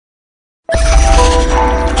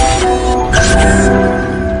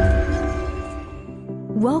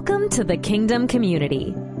Welcome to the Kingdom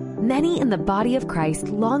Community. Many in the body of Christ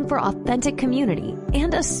long for authentic community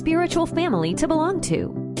and a spiritual family to belong to.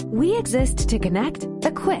 We exist to connect,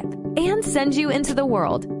 equip, and send you into the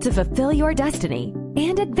world to fulfill your destiny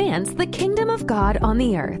and advance the kingdom of God on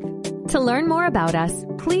the earth. To learn more about us,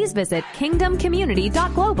 please visit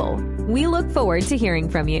kingdomcommunity.global. We look forward to hearing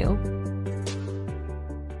from you.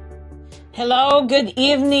 Hello, good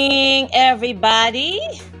evening, everybody.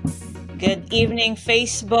 Good evening,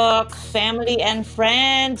 Facebook, family, and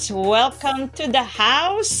friends. Welcome to the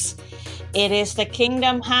house. It is the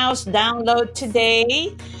Kingdom House download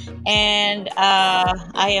today, and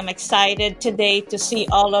I am excited today to see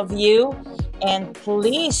all of you. And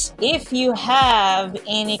please, if you have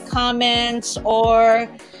any comments or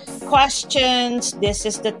questions, this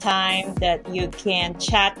is the time that you can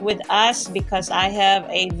chat with us because I have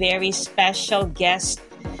a very special guest.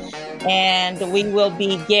 And we will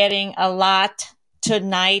be getting a lot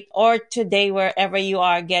tonight or today, wherever you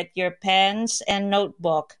are. Get your pens and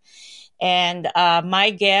notebook. And my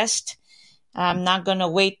guest, I'm not going to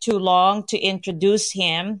wait too long to introduce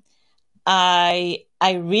him. I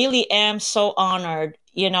really am so honored,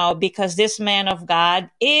 because this man of God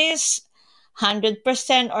is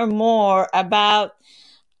 100% or more about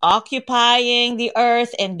occupying the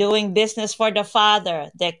earth and doing business for the Father,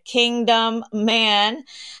 the kingdom man.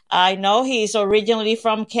 I know he's originally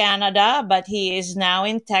from Canada, but he is now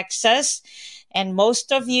in Texas. And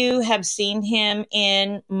most of you have seen him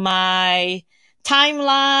in my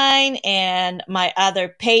timeline and my other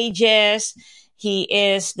pages. He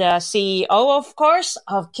is the CEO, of course,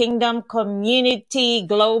 of Kingdom Community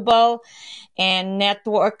Global and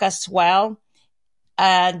Network as well.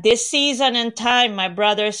 This season and time, my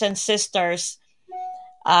brothers and sisters,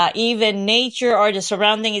 even nature or the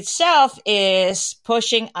surrounding itself is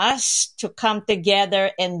pushing us to come together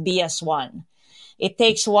and be as one. It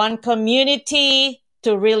takes one community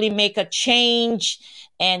to really make a change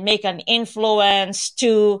and make an influence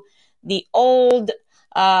to the old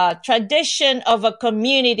tradition of a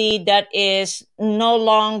community that is no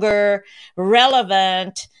longer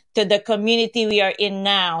relevant to the community we are in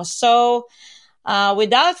now. So,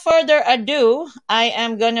 without further ado, I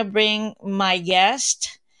am going to bring my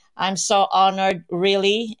guest. I'm so honored,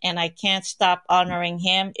 really, and I can't stop honoring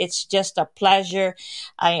him. It's just a pleasure.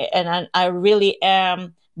 I really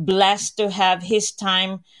am blessed to have his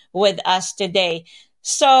time with us today.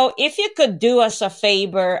 So if you could do us a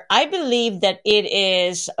favor, I believe that it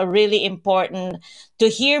is really important to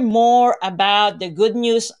hear more about the good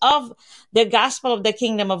news of the gospel of the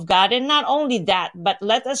kingdom of God. And not only that, but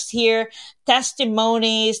let us hear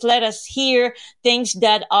testimonies. Let us hear things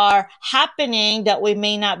that are happening that we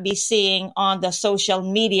may not be seeing on the social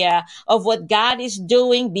media of what God is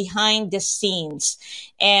doing behind the scenes.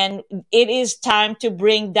 And it is time to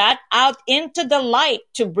bring that out into the light,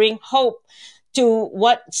 to bring hope to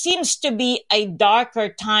what seems to be a darker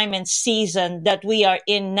time and season that we are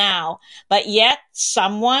in now. But yet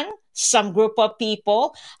some group of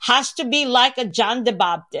people has to be like a John the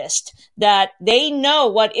Baptist, that they know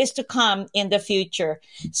what is to come in the future.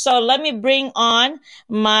 So let me bring on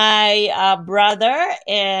my brother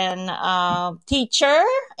and teacher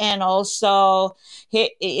and also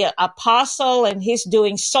apostle, and he's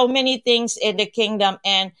doing so many things in the kingdom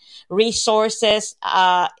and resources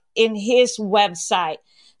in his website.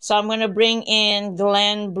 So I'm going to bring in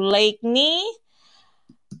Glenn Bleakney.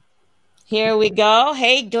 Here we go.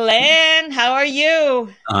 Hey, Glenn, how are you?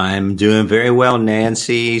 I'm doing very well,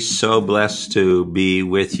 Nancy. So blessed to be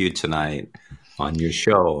with you tonight on your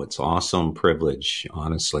show. It's an awesome privilege,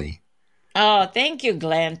 honestly. Oh, thank you,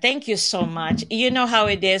 Glenn. Thank you so much. You know how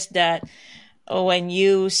it is that when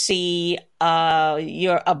you see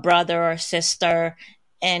you're a brother or sister,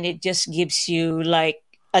 and it just gives you like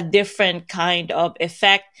a different kind of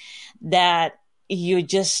effect, that you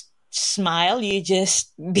just smile, you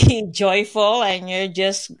just be joyful, and you're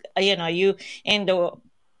just, you, in the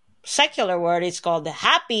secular word, it's called the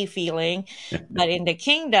happy feeling, but in the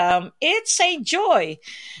kingdom, it's a joy.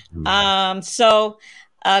 So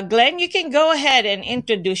Glenn, you can go ahead and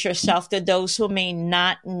introduce yourself to those who may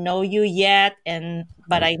not know you yet,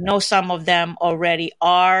 but I know some of them already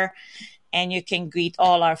are. And you can greet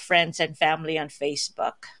all our friends and family on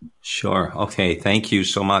Facebook. Sure. Okay. Thank you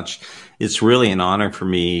so much. It's really an honor for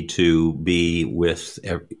me to be with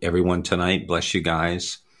everyone tonight. Bless you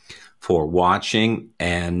guys for watching.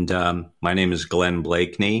 And my name is Glenn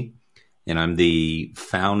Bleakney, and I'm the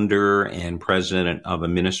founder and president of a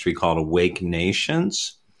ministry called Awake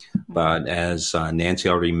Nations. But as Nancy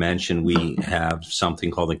already mentioned, we have something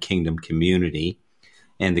called the Kingdom Community.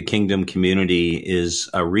 And the Kingdom Community is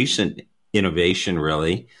a recent innovation,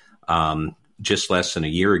 really. Just less than a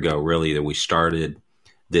year ago, really, that we started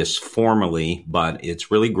this formally, but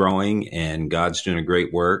it's really growing, and God's doing a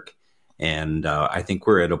great work. And I think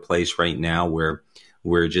we're at a place right now where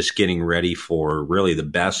we're just getting ready for really the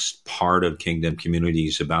best part of Kingdom Community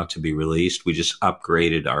is about to be released. We just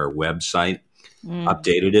upgraded our website,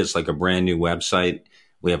 updated it. It's like a brand new website.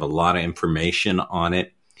 We have a lot of information on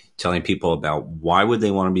it, telling people about why would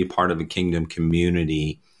they want to be part of a Kingdom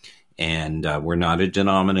Community. And we're not a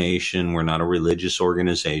denomination. We're not a religious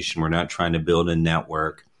organization. We're not trying to build a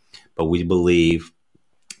network, but we believe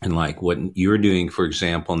in like what you're doing, for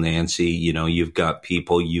example, Nancy. You know, you've got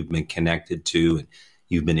people you've been connected to, and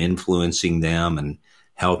you've been influencing them and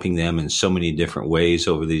helping them in so many different ways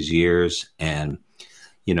over these years. And,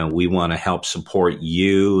 you know, we want to help support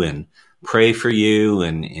you and pray for you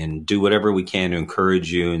and do whatever we can to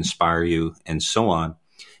encourage you, inspire you, and so on.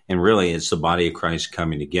 And really, it's the body of Christ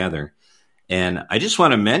coming together. And I just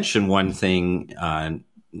want to mention one thing,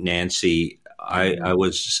 Nancy.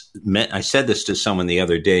 I said this to someone the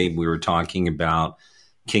other day. We were talking about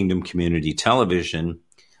Kingdom Community Television.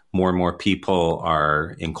 More and more people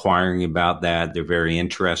are inquiring about that. They're very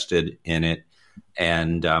interested in it.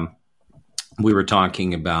 And we were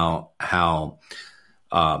talking about how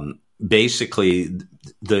basically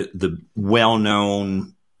the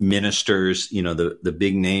well-known ministers, you know, the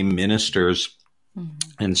big name ministers.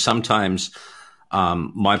 And sometimes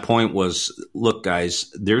my point was, look,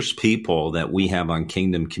 guys, there's people that we have on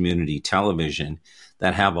Kingdom Community Television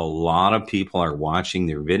that have a lot of people are watching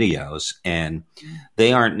their videos, and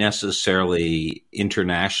they aren't necessarily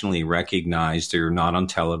internationally recognized. They're not on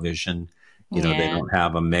television. You know, they don't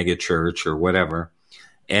have a mega church or whatever.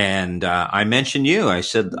 And I mentioned you. I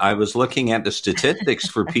said I was looking at the statistics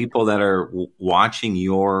for people that are watching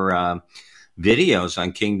your videos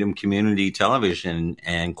on Kingdom Community Television,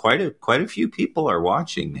 and quite a few people are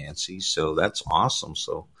watching, Nancy. So that's awesome.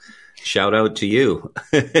 So shout out to you.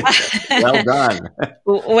 Well done.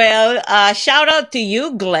 Well, shout out to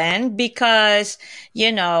you, Glenn, because,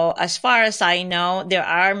 you know, as far as I know, there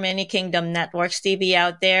are many Kingdom Networks TV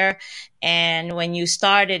out there. And when you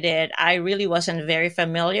started it, I really wasn't very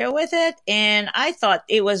familiar with it. And I thought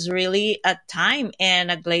it was really a time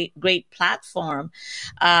and a great platform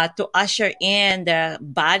to usher in the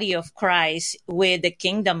body of Christ with the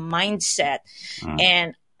kingdom mindset.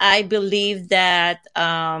 And I believe that,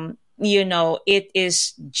 you know, it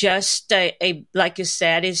is just like you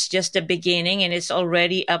said, it's just the beginning, and it's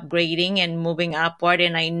already upgrading and moving upward.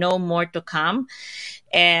 And I know more to come.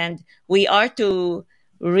 And we are to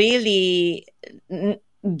really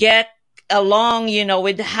get along, you know,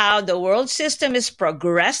 with how the world system is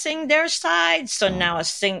progressing their side. So now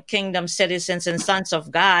as kingdom citizens and sons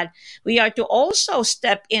of God, we are to also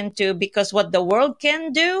step into, because what the world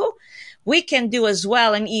can do, we can do as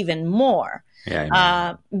well, and even more.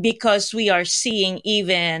 Because we are seeing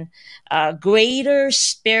even greater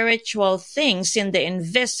spiritual things in the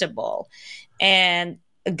invisible. And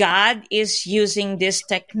God is using this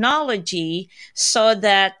technology so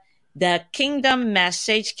that the kingdom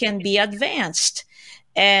message can be advanced.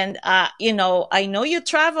 And, you know, I know you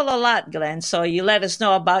travel a lot, Glenn, so you let us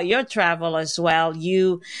know about your travel as well.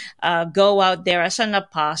 You go out there as an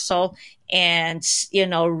apostle, and, you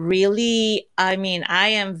know, really, I mean, I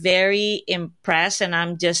am very impressed, and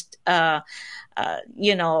I'm just,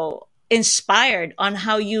 you know, inspired on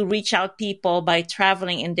how you reach out people by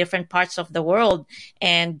traveling in different parts of the world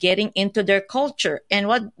and getting into their culture.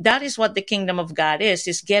 And that is what the kingdom of God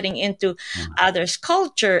is getting into others'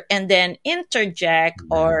 culture, and then interject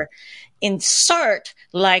or insert,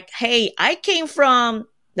 like, hey, I came from,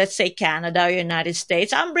 let's say, Canada or United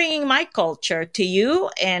States. I'm bringing my culture to you,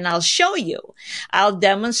 and I'll show you. I'll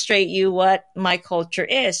demonstrate you what my culture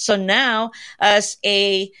is. So now, as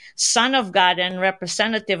a son of God and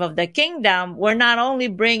representative of the kingdom, we're not only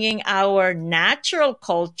bringing our natural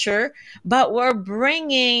culture, but we're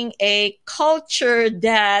bringing a culture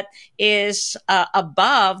that is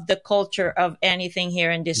above the culture of anything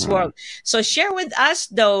here in this world. So share with us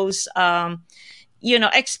those you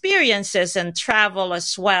know, experiences and travel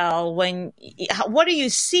as well. What do you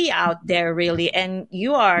see out there really? And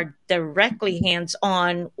you are directly hands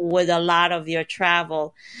on with a lot of your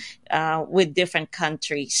travel with different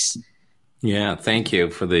countries. Yeah, thank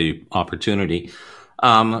you for the opportunity.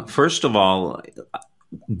 First of all,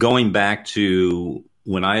 going back to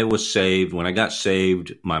when I was saved, when I got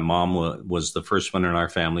saved, my mom was the first one in our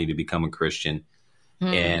family to become a Christian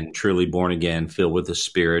and truly born again, filled with the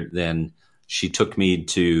Spirit. Then she took me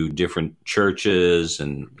to different churches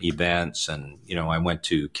and events. And, you know, I went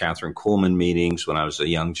to Catherine Kuhlman meetings when I was a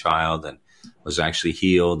young child. And was actually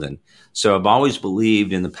healed. And so I've always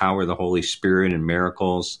believed in the power of the Holy Spirit and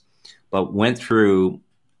miracles, but went through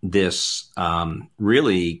this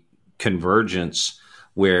really convergence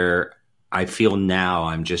where I feel now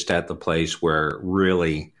I'm just at the place where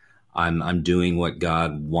really I'm doing what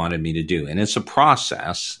God wanted me to do. And it's a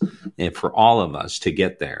process for all of us to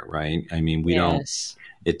get there, right? I mean, Yes.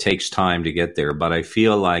 it takes time to get there, but I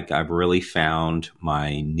feel like I've really found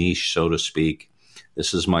my niche, so to speak.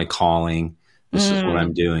 This is my calling. This is what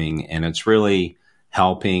I'm doing. And it's really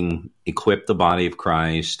helping equip the body of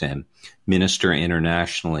Christ and minister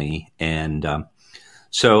internationally. And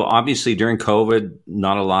so obviously during COVID,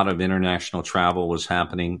 not a lot of international travel was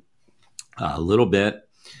happening, a little bit,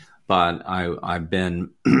 but I've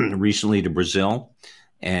been recently to Brazil,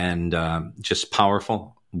 and just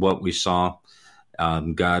powerful what we saw.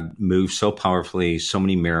 God moved so powerfully, so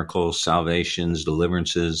many miracles, salvations,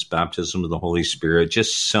 deliverances, baptism of the Holy Spirit,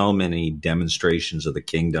 just so many demonstrations of the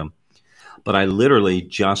kingdom. But I literally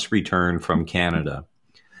just returned from Canada,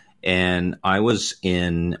 and I was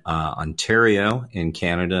in Ontario in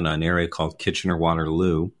Canada in an area called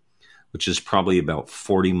Kitchener-Waterloo, which is probably about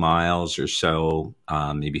 40 miles or so,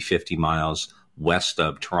 maybe 50 miles west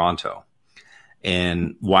of Toronto.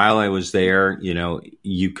 And while I was there,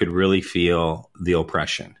 you could really feel the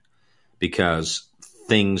oppression because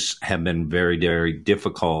things have been very, very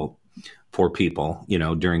difficult for people,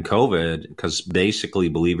 during COVID, because basically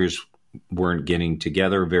believers weren't getting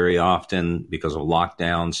together very often because of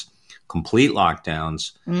lockdowns, complete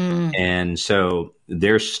lockdowns. And so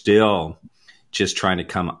they're still just trying to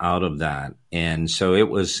come out of that. And so it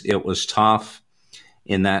was tough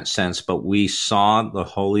in that sense, but we saw the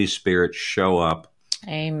Holy Spirit show up.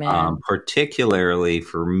 Amen. Particularly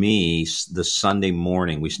for me, the Sunday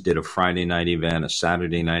morning, we did a Friday night event, a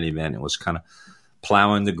Saturday night event. It was kind of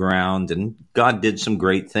plowing the ground, and God did some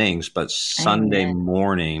great things. But Sunday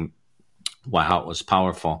morning, wow, it was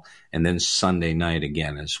powerful. And then Sunday night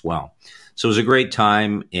again as well. So it was a great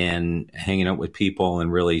time in hanging out with people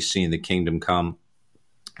and really seeing the kingdom come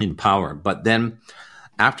in power. But then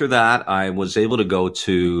after that, I was able to go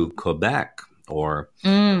to Quebec,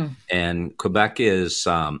 and Quebec is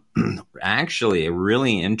actually a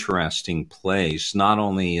really interesting place. Not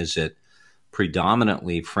only is it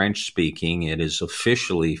predominantly French speaking, it is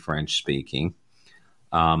officially French speaking,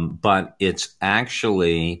 but it's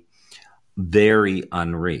actually very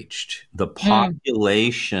unreached. The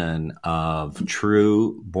population of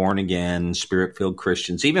true born again, spirit filled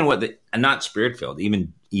Christians, not spirit filled,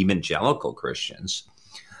 even evangelical Christians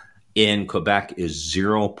in Quebec is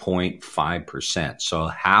 0.5%. So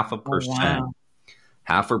half a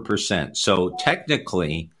percent. So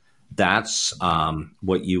technically, that's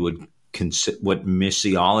what you would consider, what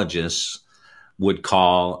missiologists would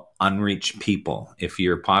call unreached people. If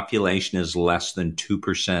your population is less than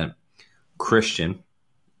 2% Christian,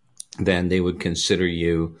 then they would consider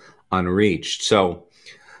you unreached. So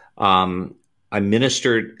I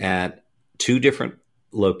ministered at two different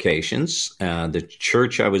locations. The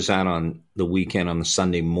church I was at on the weekend on the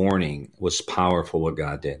Sunday morning was powerful what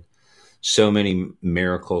God did. So many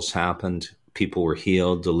miracles happened. People were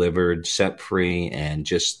healed, delivered, set free, and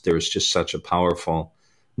there was just such a powerful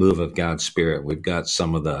move of God's Spirit. We've got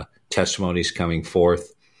some of the testimonies coming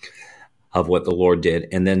forth of what the Lord did.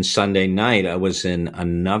 And then Sunday night, I was in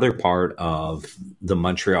another part of the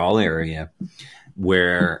Montreal area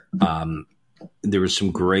where there were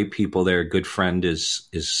some great people there. A good friend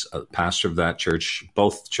is a pastor of that church,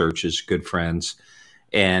 both churches, good friends,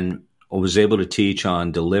 and I was able to teach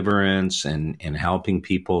on deliverance and helping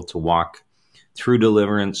people to walk through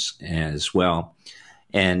deliverance as well.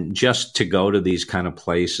 And just to go to these kind of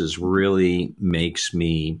places really makes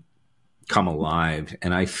me come alive.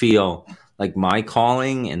 And I feel like my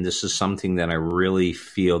calling, and this is something that I really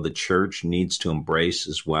feel the church needs to embrace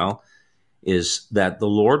as well, is that the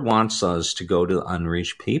Lord wants us to go to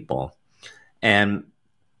unreached people. And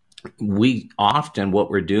we often, what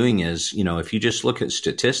we're doing is, if you just look at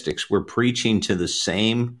statistics, we're preaching to the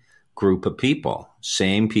same group of people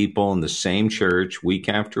in the same church week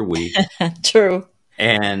after week. True.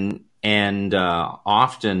 And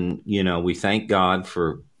often, we thank God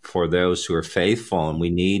for those who are faithful, and we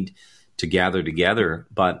need to gather together.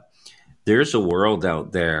 But there's a world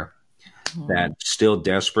out there that still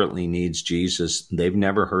desperately needs Jesus. They've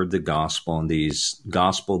never heard the gospel in these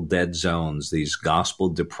gospel dead zones, these gospel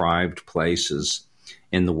deprived places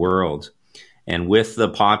in the world. And with the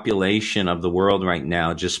population of the world right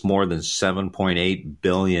now, just more than 7.8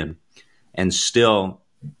 billion, and still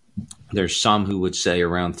there's some who would say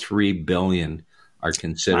around 3 billion are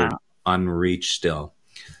considered unreached still.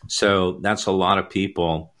 So that's a lot of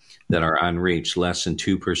people that are unreached, less than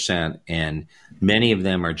 2%. And many of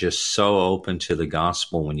them are just so open to the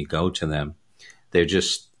gospel when you go to them. They're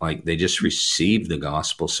just like, they just receive the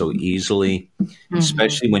gospel so easily,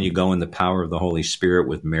 especially when you go in the power of the Holy Spirit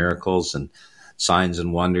with miracles and signs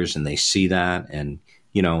and wonders, and they see that. And,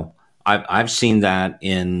 you know, I've seen that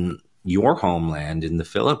in your homeland in the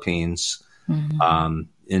Philippines,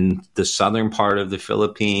 in the southern part of the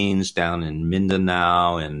Philippines, down in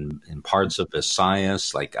Mindanao and in parts of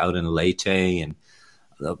Visayas, like out in Leyte and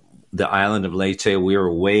the island of Leyte. We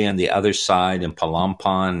were way on the other side in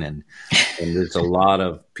Palampan, and there's a lot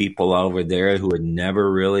of people over there who had never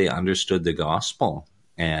really understood the gospel,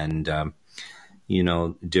 and you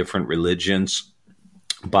know, different religions.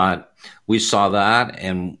 But we saw that,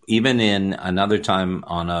 and even in another time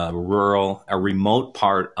on a remote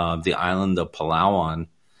part of the island of Palawan,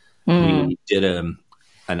 we did an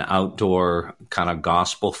outdoor kind of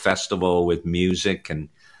gospel festival with music, and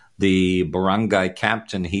the barangay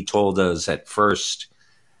captain, he told us at first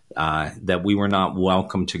that we were not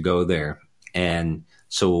welcome to go there. And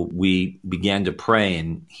so we began to pray,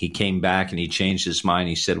 and he came back and he changed his mind.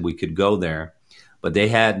 He said we could go there, but they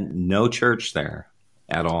had no church there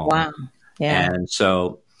at all. Wow. Yeah. And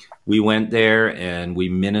so we went there and we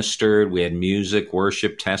ministered. We had music,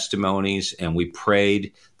 worship, testimonies, and we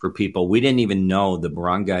prayed for people. We didn't even know the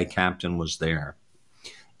barangay captain was there.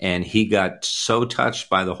 And he got so touched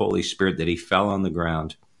by the Holy Spirit that he fell on the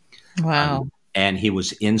ground. Wow. And he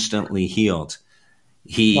was instantly healed.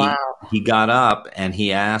 He got up and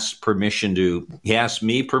he asked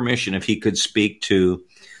me permission if he could speak to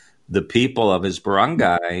the people of his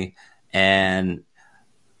barangay. And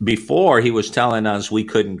before, he was telling us we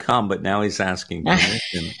couldn't come, but now he's asking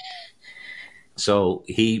permission. So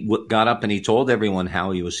he got up and he told everyone how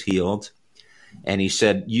he was healed. And he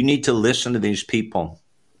said, you need to listen to these people.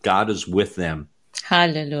 God is with them.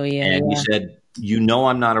 Hallelujah. And he said, you know,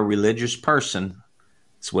 I'm not a religious person.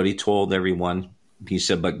 That's what he told everyone. He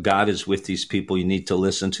said, but God is with these people. You need to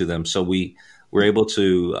listen to them. So we were able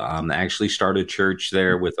to actually start a church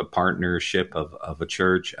there with a partnership of a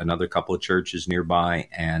church, another couple of churches nearby,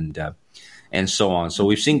 and so on. So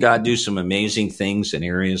we've seen God do some amazing things in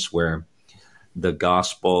areas where the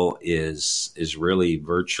gospel is really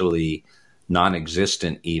virtually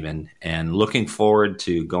non-existent even, and looking forward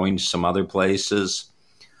to going to some other places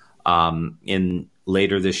in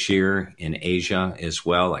later this year in Asia as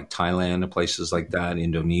well, like Thailand and places like that,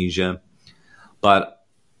 Indonesia. But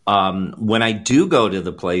when I do go to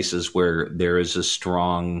the places where there is a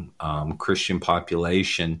strong Christian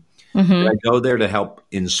population, I go there to help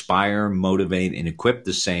inspire, motivate, and equip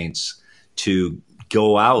the saints to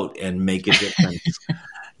go out and make a difference.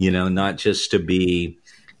 You know, not just to be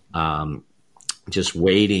just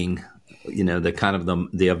waiting, you know, the kind of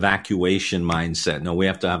the evacuation mindset. No, we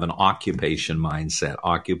have to have an occupation mindset,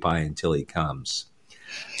 occupy until he comes.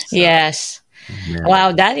 So, yes. yeah.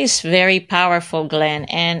 Wow, that is very powerful, Glenn.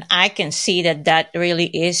 And I can see that that really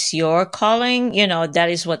is your calling. You know, that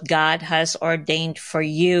is what God has ordained for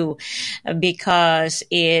you, because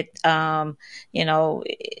it, you know,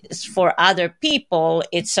 for other people,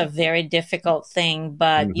 it's a very difficult thing,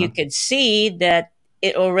 but you could see that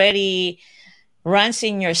it already runs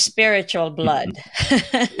in your spiritual blood.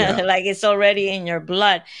 Yeah. Like it's already in your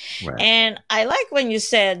blood. Right. And I like when you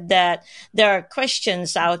said that there are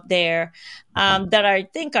Christians out there that I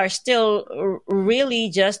think are still really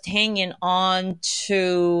just hanging on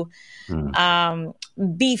to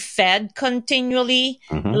be fed continually.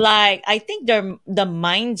 Like I think the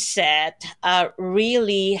mindset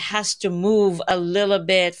really has to move a little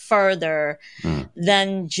bit further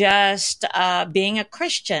than just being a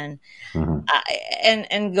Christian.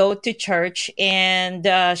 And go to church and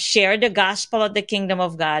share the gospel of the kingdom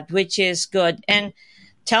of God, which is good. And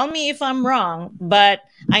tell me if I'm wrong, but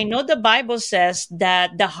I know the Bible says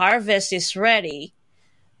that the harvest is ready,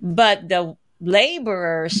 but the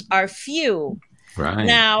laborers are few. Right.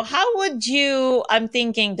 Now, how would you? I'm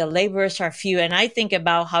thinking the laborers are few, and I think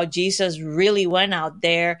about how Jesus really went out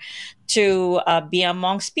there to be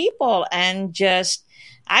amongst people and just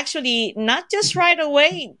actually not just right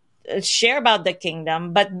away share about the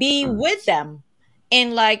kingdom, but be with them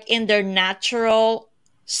in their natural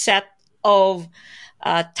set of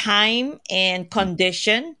time and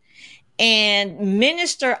condition, and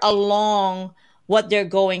minister along what they're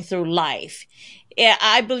going through life. Yeah,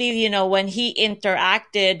 I believe, you know, when he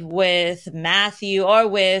interacted with Matthew or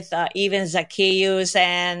with even Zacchaeus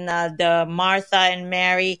and the Martha and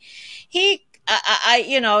Mary,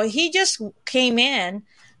 you know, he just came in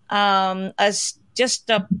as just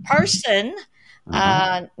a person,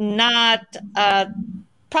 not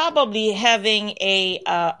probably having a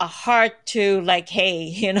heart to like,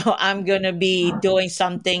 hey, I'm gonna be doing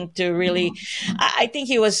something to really. I think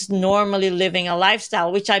he was normally living a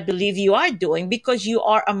lifestyle, which I believe you are doing because you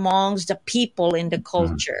are amongst the people in the Mhm.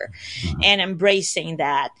 culture Mhm. and embracing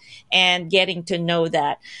that and getting to know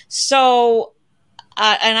that. So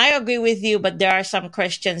and I agree with you, but there are some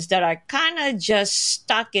Christians that are kind of just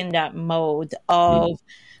stuck in that mode of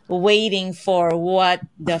waiting for what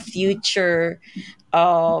the future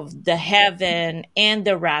of the heaven and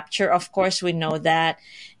the rapture. Of course, we know that,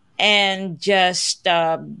 and just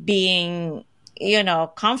being,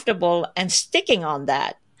 comfortable and sticking on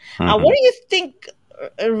that. What Mhm. do you think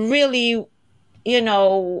really,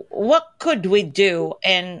 what could we do?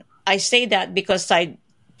 And I say that because I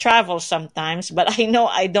travel sometimes, but I know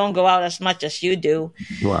I don't go out as much as you do.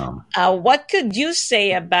 Wow. What could you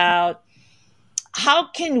say about how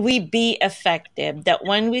can we be effective that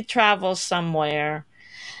when we travel somewhere,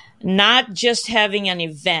 not just having an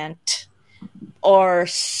event or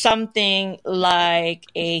something like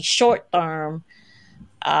a short term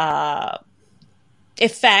uh,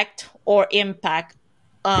 effect or impact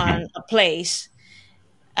Mhm. on a place,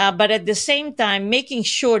 but at the same time making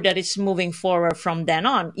sure that it's moving forward from then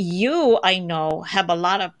on. You, I know, have a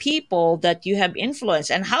lot of people that you have influence,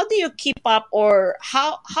 and how do you keep up, or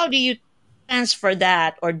how do you transfer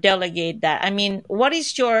that or delegate that? I mean, what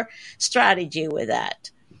is your strategy with that?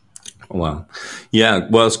 Wow. Yeah.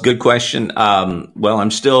 Well, it's a good question. Well,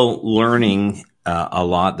 I'm still learning a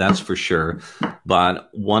lot, that's for sure. But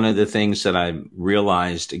one of the things that I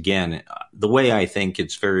realized, again, the way I think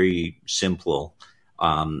it's very simple.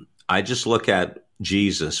 I just look at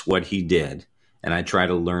Jesus, what he did, and I try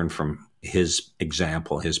to learn from his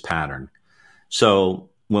example, his pattern. So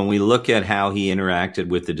when we look at how he interacted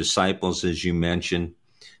with the disciples, as you mentioned,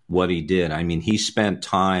 what he did, I mean, he spent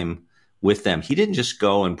time with them. He didn't just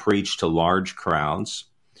go and preach to large crowds,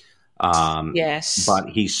 Yes. but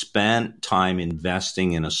he spent time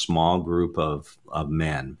investing in a small group of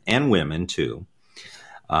men and women too.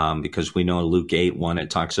 Because we know Luke 8:1, it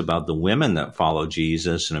talks about the women that follow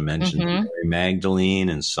Jesus, and it mentions Mm-hmm. Mary Magdalene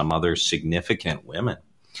and some other significant women.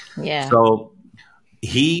 Yeah. So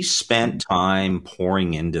he spent time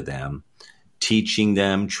pouring into them, teaching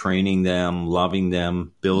them, training them, loving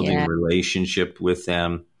them, building Yeah. relationship with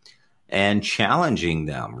them, and challenging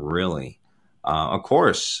them, really. Of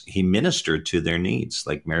course, he ministered to their needs,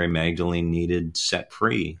 like Mary Magdalene needed set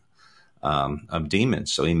free of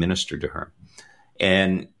demons, so he ministered to her.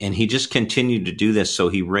 And he just continued to do this. So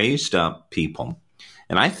he raised up people.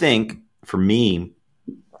 And I think for me,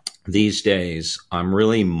 these days, I'm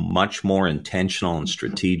really much more intentional and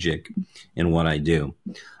strategic in what I do.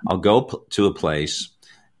 I'll go to a place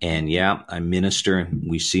and yeah, I minister and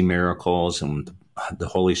we see miracles and the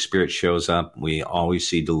Holy Spirit shows up. We always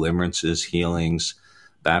see deliverances, healings,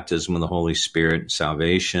 baptism of the Holy Spirit,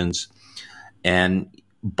 salvations.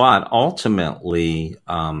 But ultimately,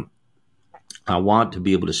 I want to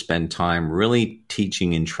be able to spend time really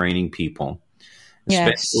teaching and training people,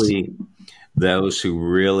 Yes. especially those who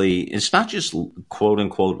really, it's not just quote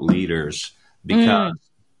unquote leaders, because Mm.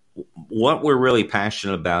 what we're really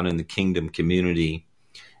passionate about in the kingdom community,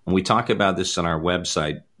 and we talk about this on our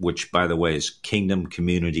website, which by the way is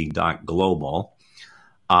kingdomcommunity.global,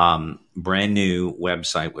 brand new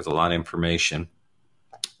website with a lot of information.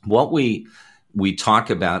 What we talk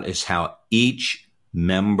about is how each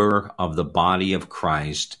member of the body of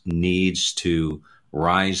Christ needs to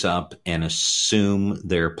rise up and assume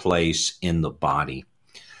their place in the body.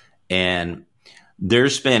 And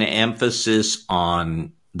there's been emphasis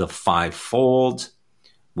on the fivefold.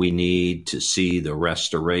 We need to see the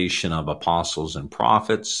restoration of apostles and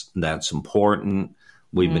prophets. That's important.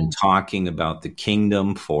 We've been Mm. talking about the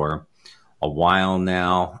kingdom for a while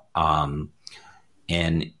now, and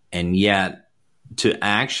yet to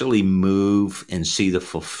actually move and see the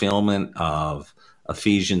fulfillment of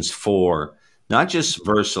Ephesians 4, not just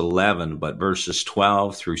verse 11, but verses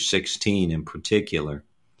 12 through 16 in particular,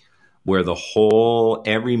 where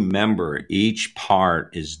every member, each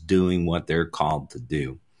part is doing what they're called to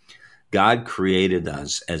do. God created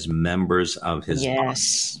us as members of his body.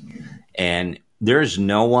 Yes. And there's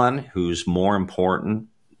no one who's more important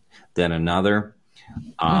than another.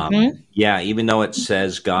 Mm-hmm. Yeah, even though it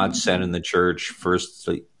says God set in the church, first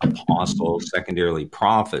the apostles, secondarily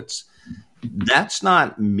prophets, that's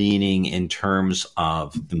not meaning in terms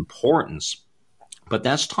of importance, but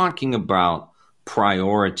that's talking about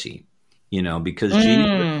priority, because Jesus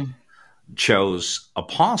Mm. chose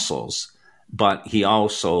apostles, but he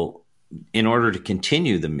also, in order to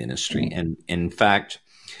continue the ministry, and in fact,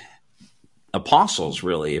 apostles,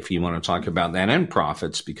 really, if you want to talk about that, and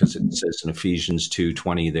prophets, because it says in Ephesians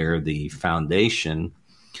 2:20, they're the foundation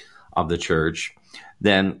of the church.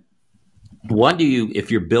 Then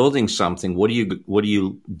if you're building something, what do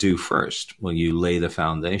you do first? Well, you lay the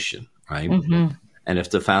foundation, right? Mm-hmm. And if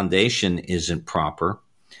the foundation isn't proper,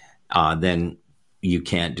 then you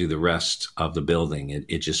can't do the rest of the building.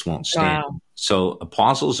 It just won't stand. Wow. So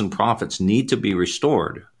apostles and prophets need to be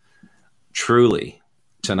restored, truly.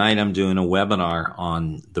 Tonight I'm doing a webinar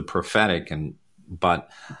on the prophetic,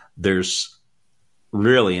 but there's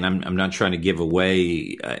really, and I'm not trying to give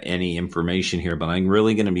away any information here, but I'm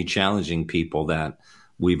really going to be challenging people that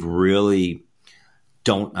we've really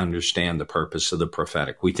don't understand the purpose of the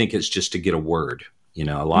prophetic. We think it's just to get a word. A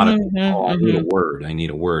lot of people, Mm-hmm. I need a Mm-hmm. word. I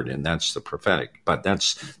need a word. And that's the prophetic. But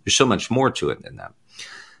there's so much more to it than that.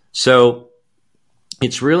 So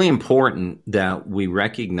it's really important that we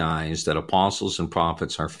recognize that apostles and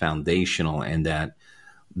prophets are foundational and that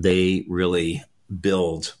they really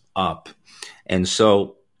build up. And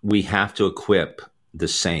so we have to equip the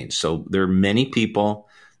saints. So there are many people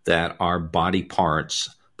that are body parts,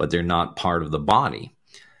 but they're not part of the body.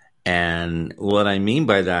 And what I mean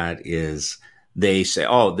by that is they say,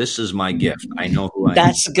 oh, this is my gift. I know who I am.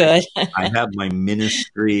 That's good. I have my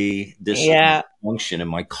ministry. This is my Yeah. function and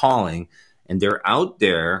my calling. And they're out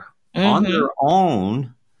there on Mm-hmm. their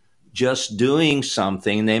own, just doing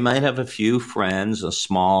something. They might have a few friends, a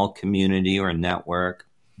small community or a network,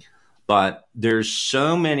 but there's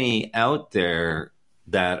so many out there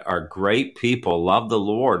that are great people, love the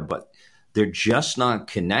Lord, but they're just not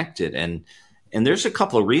connected. And there's a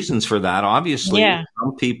couple of reasons for that. Obviously, Yeah.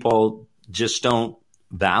 some people just don't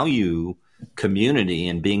value community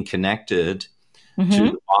and being connected to Mm-hmm.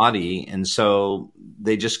 the body. And so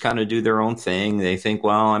they just kind of do their own thing. They think,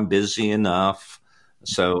 well, I'm busy enough,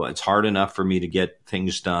 so it's hard enough for me to get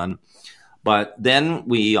things done. But then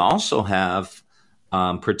we also have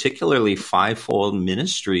particularly fivefold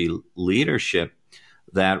ministry leadership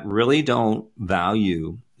that really don't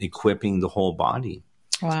value equipping the whole body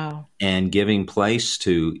Wow. and giving place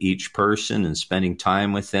to each person and spending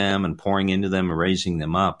time with them and pouring into them and raising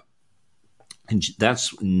them up. And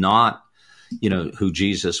that's not, who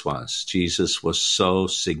Jesus was. Jesus was so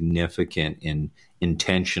significant and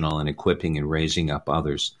intentional in equipping and raising up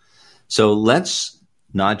others. So let's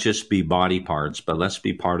not just be body parts, but let's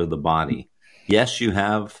be part of the body. Yes, you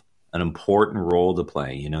have an important role to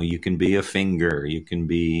play. You can be a finger, you can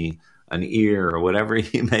be an ear, or whatever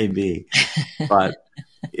you may be. But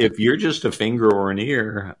if you're just a finger or an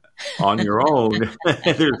ear on your own,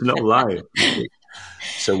 there's no life.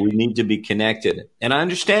 So we need to be connected. And I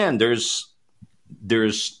understand there's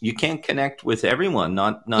you can't connect with everyone.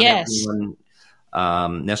 Not Yes.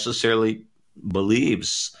 everyone necessarily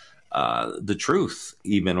believes the truth,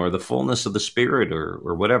 even, or the fullness of the Spirit,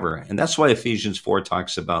 or whatever. And that's why Ephesians 4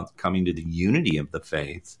 talks about coming to the unity of the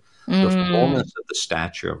faith, the Mm. fullness of the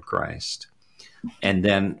stature of Christ. And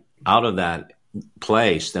then out of that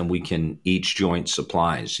place, then we can each joint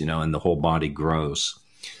supplies, and the whole body grows.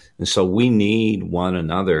 And so we need one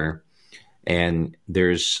another. And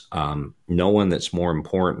there's no one that's more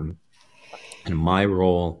important. And my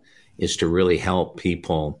role is to really help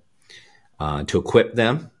people, to equip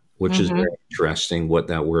them, which is Mm-hmm. very interesting what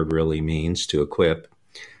that word really means, to equip,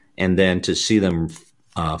 and then to see them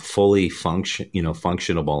fully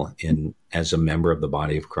functionable as a member of the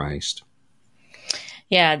body of Christ.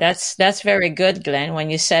 Yeah, that's very good, Glenn. When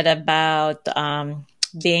you said about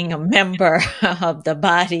being a member of the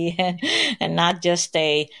body and not just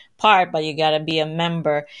a part, but you got to be a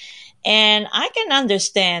member. And I can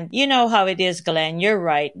understand, you know how it is, Glenn. You're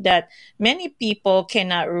right that many people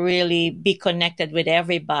cannot really be connected with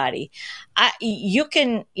everybody. You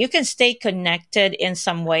can stay connected in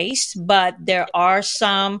some ways, but there are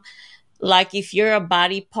some, like if you're a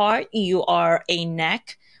body part, you are a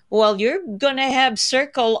neck. Well, you're gonna have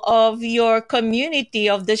circle of your community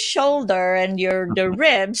of the shoulder and the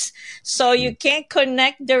ribs, so you can't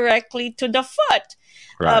connect directly to the foot.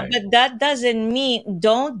 Right. But that doesn't mean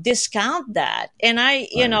don't discount that. And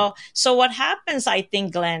Right. so what happens, I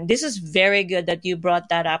think, Glenn, this is very good that you brought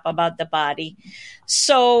that up about the body.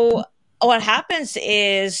 So what happens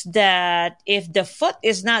is that if the foot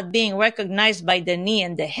is not being recognized by the knee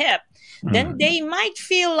and the hip, then Mhm. they might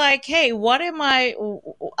feel like, hey, what am I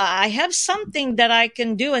have something that I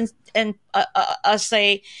can do, and as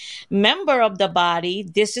a member of the body,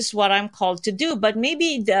 this is what I'm called to do. But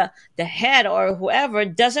maybe the head or whoever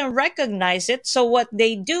doesn't recognize it. So what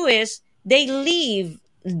they do is they leave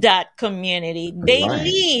that community. They Right.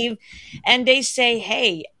 leave and they say,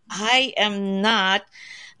 hey, I am not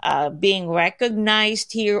being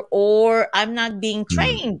recognized here, or I'm not being Mm.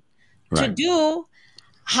 trained to Right. do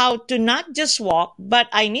how to not just walk, but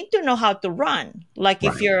I need to know how to run. Like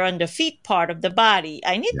if Right. you're on the feet part of the body,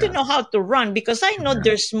 I need to Yeah. know how to run because I know Amen.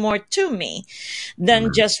 there's more to me than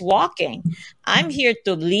Amen. just walking. I'm here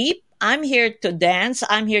to leap. I'm here to dance.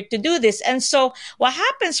 I'm here to do this. And so what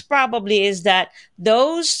happens probably is that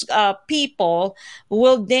those people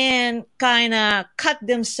will then kind of cut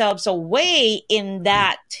themselves away in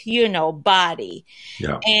that, body.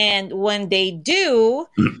 Yeah. And when they do,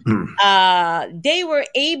 they were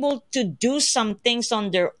able to do some things on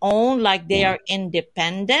their own, like they Mm. are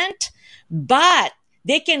independent, but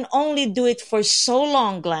they can only do it for so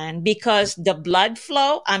long, Glenn, because the blood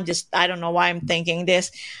flow, I don't know why I'm thinking this,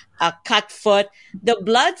 a cut foot, the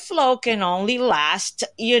blood flow can only last,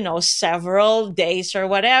 several days or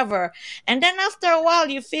whatever. And then after a while,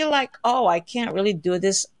 you feel like, oh, I can't really do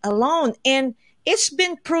this alone. And it's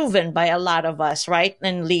been proven by a lot of us, right?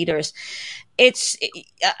 And leaders, it's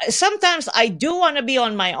sometimes I do want to be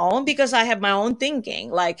on my own because I have my own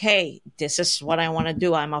thinking. Like, hey, this is what I want to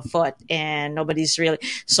do. I'm a foot, and nobody's really.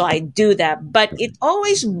 So I do that, but it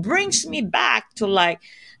always brings me back to like,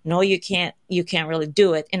 no, you can't. You can't really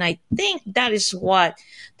do it. And I think that is what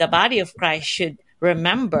the body of Christ should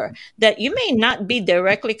remember, that you may not be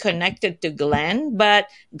directly connected to Glenn, but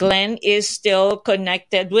Glenn is still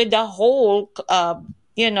connected with the whole,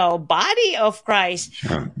 body of Christ.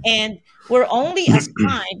 Sure. And we're only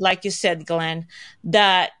assigned, like you said, Glenn,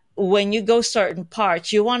 that when you go certain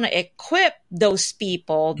parts, you want to equip those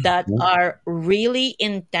people that are really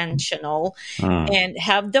intentional Mm. and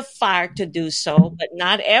have the fire to do so. But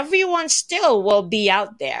not everyone still will be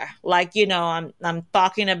out there. Like, I'm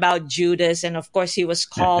talking about Judas, and of course he was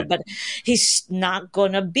called, but he's not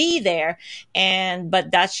gonna be there.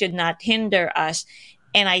 But that should not hinder us.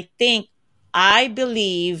 And I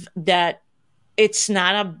believe that it's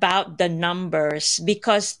not about the numbers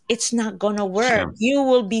because it's not going to work. Sure. You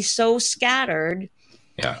will be so scattered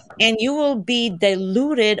Yeah. and you will be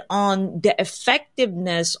diluted on the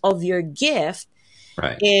effectiveness of your gift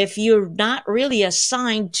Right. if you're not really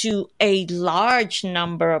assigned to a large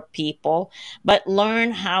number of people, but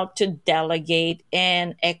learn how to delegate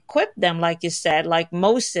and equip them, like you said, like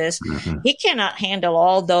Moses. Mhm. He cannot handle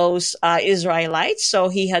all those Israelites. So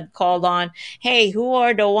he had called on, hey, who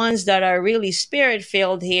are the ones that are really spirit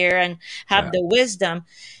filled here and have Yeah. the wisdom?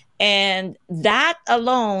 And that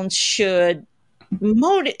alone should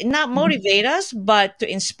not motivate us, but to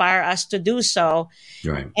inspire us to do so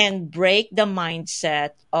Right. and break the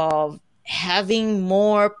mindset of having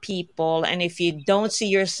more people. And if you don't see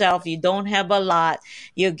yourself, you don't have a lot,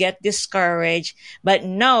 you get discouraged. But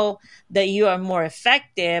know that you are more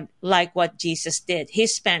effective, like what Jesus did. He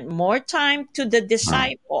spent more time to the Mm.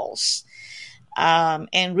 disciples,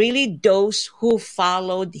 and really those who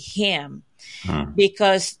followed him, Mm.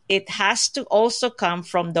 because it has to also come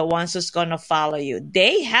from the ones who's going to follow you.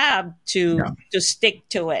 They have Yeah. to stick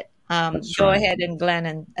to it. That's Go right. ahead and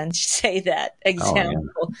Glenn and say that Oh, yeah.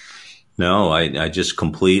 example. No, I just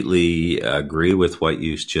completely agree with what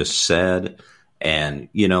you just said. And,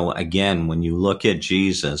 again, when you look at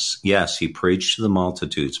Jesus, yes, he preached to the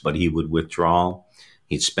multitudes, but he would withdraw.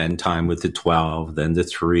 He'd spend time with the 12, then the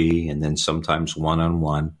three, and then sometimes one on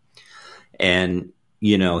one. And,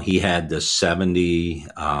 he had the 70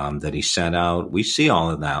 that he sent out. We see all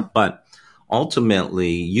of that. But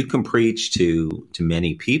ultimately, you can preach to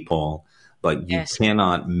many people, but you Yes.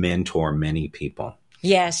 cannot mentor many people.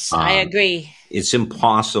 Yes, I Um, agree. it's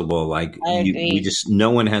impossible. Like I we agree. just, no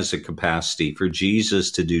one has the capacity for Jesus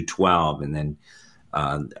to do 12. And then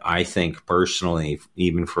I think personally,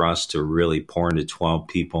 even for us to really pour into 12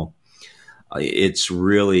 people, it's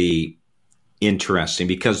really interesting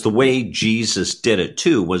because the way Jesus did it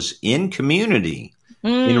too was in community,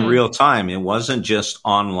 in Mm, real time. It wasn't just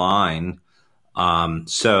online.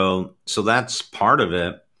 So that's part of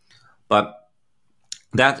it, but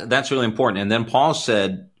that's really important. And then Paul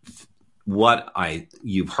said,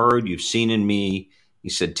 you've heard, you've seen in me. He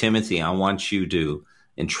said, Timothy, I want you to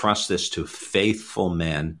entrust this to faithful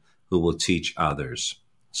men who will teach others.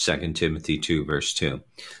 2 Timothy 2, verse 2.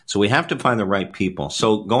 So we have to find the right people.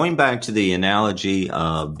 So going back to the analogy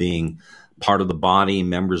of being part of the body,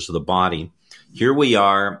 members of the body, here we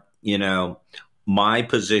are, my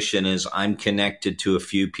position is I'm connected to a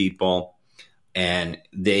few people and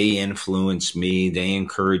they influence me, they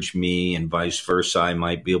encourage me, and vice versa. I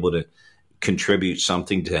might be able to contribute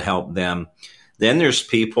something to help them. Then there's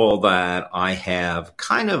people that I have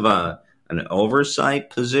kind of an oversight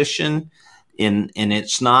position in, and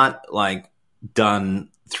it's not like done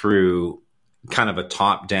through kind of a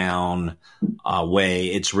top-down way.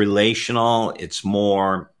 It's relational. It's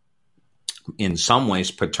more, in some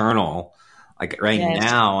ways, paternal. Like right Yes.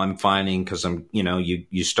 now, I'm finding, because I'm,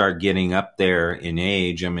 you start getting up there in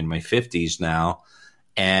age. I'm in my 50s now,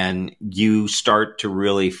 and you start to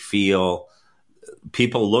really feel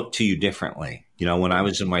people look to you differently. When I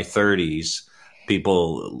was in my 30s,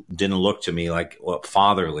 people didn't look to me like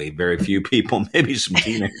fatherly. Very few people, maybe some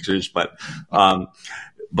teenagers, but so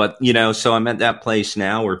I'm at that place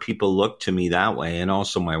now where people look to me that way, and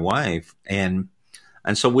also my wife, and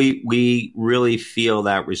so we really feel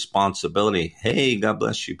that responsibility. Hey, God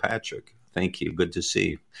bless you, Patrick. Thank you. Good to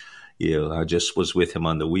see you. I just was with him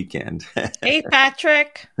on the weekend. Hey,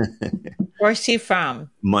 Patrick. Where's he from?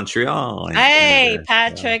 Montreal in Hey, Canada.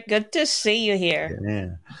 Patrick. Good to see you here.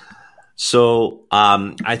 Yeah. So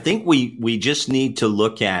I think we just need to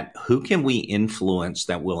look at who can we influence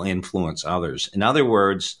that will influence others. In other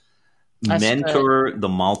words, That's good. mentor the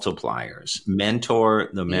multipliers, mentor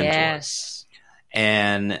the mentors. Yes.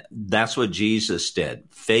 And that's what Jesus did.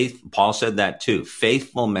 Paul said that too.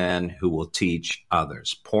 Faithful men who will teach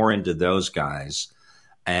others. Pour into those guys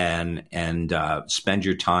and spend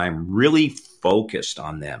your time really focused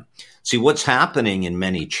on them. See, what's happening in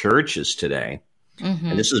many churches today,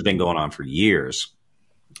 and this has been going on for years,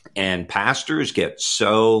 and pastors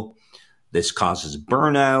this causes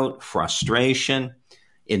burnout, frustration.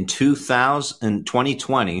 In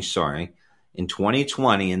 2020, in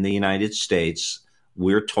 2020 in the United States,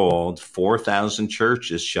 we're told 4,000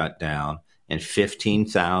 churches shut down and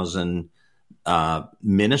 15,000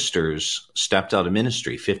 ministers stepped out of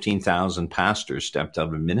ministry. 15,000 pastors stepped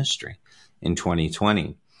out of ministry in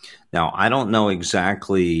 2020. Now, I don't know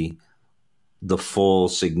exactly the full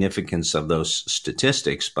significance of those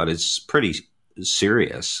statistics, but it's pretty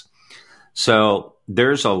serious. So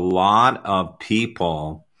there's a lot of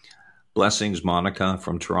people, blessings, Monica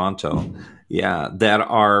from Toronto, that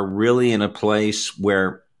are really in a place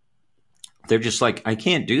where they're just like, I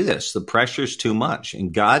can't do this. The pressure's too much.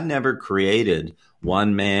 And God never created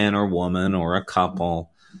one man or woman or a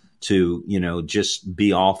couple to, just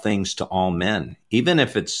be all things to all men, even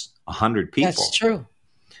if it's 100 people. That's true.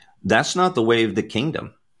 That's not the way of the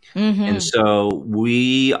kingdom. Mm-hmm. And so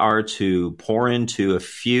we are to pour into a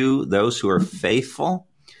few, those who are faithful,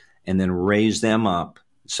 and then raise them up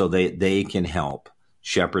so they can help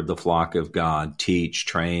shepherd the flock of God, teach,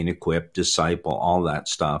 train, equip, disciple, all that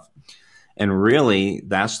stuff. And really,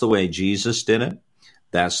 that's the way Jesus did it.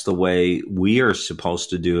 That's the way we are supposed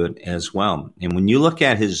to do it as well. And when you look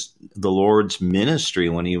at the Lord's ministry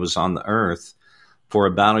when he was on the earth for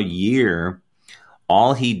about a year,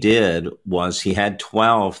 all he did was he had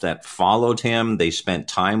 12 that followed him. They spent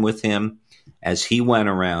time with him as he went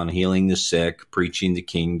around healing the sick, preaching the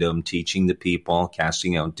kingdom, teaching the people,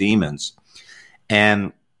 casting out demons.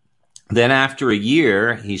 And then after a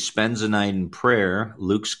year, he spends a night in prayer.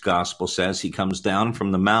 Luke's gospel says he comes down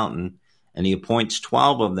from the mountain and he appoints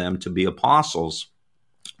 12 of them to be apostles.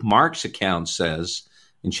 Mark's account says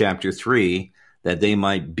in chapter 3 that they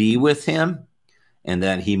might be with him and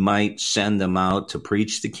that he might send them out to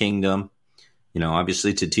preach the kingdom,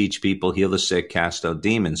 obviously to teach people, heal the sick, cast out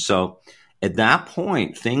demons. So at that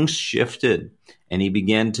point, things shifted, and he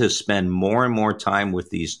began to spend more and more time with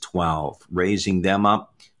these 12, raising them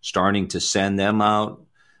up, starting to send them out,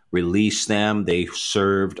 release them. They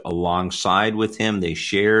served alongside with him. They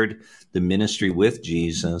shared the ministry with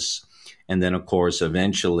Jesus. And then, of course,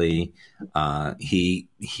 eventually he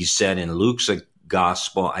said in Luke's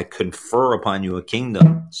gospel, I confer upon you a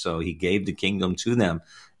kingdom. So he gave the kingdom to them,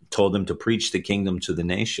 told them to preach the kingdom to the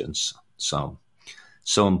nations. So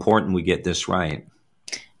important we get this right.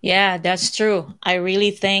 Yeah, that's true. I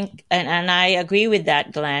really think, and I agree with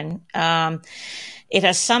that, Glenn. It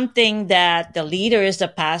has something that the leaders, the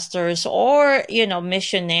pastors, or,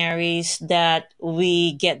 missionaries, that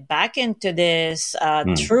we get back into this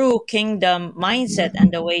true kingdom mindset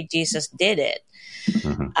and the way Jesus did it.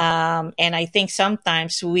 And I think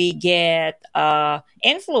sometimes we get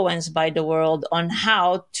influenced by the world on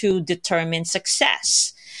how to determine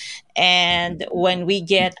success. And when we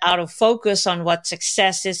get out of focus on what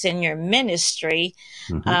success is in your ministry,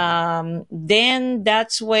 then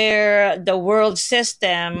that's where the world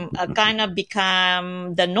system kind of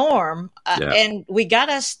become the norm. And we got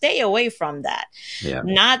to stay away from that. Yeah.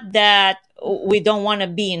 Not that we don't want to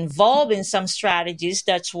be involved in some strategies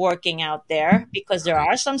that's working out there, because there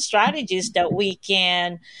are some strategies that we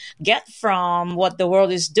can get from what the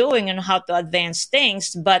world is doing and how to advance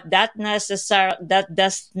things, but that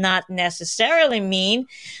does not necessarily mean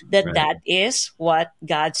that Right. that is what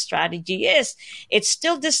God's strategy is. It's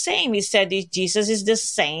still the same. He said Jesus is the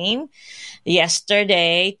same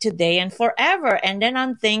yesterday, today, and forever. And then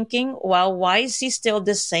I'm thinking, well, why is he still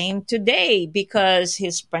the same today? Because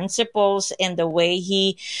his principles and the way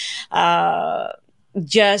he uh,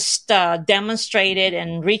 just demonstrated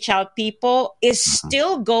and reach out people is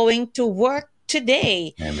still going to work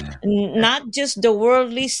today. Amen. Not just the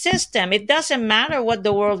worldly system. It doesn't matter what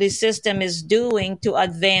the worldly system is doing to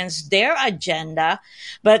advance their agenda,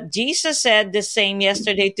 but Jesus said the same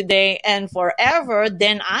yesterday, today, and forever.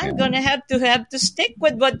 Then I'm going to have to stick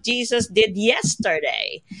with what Jesus did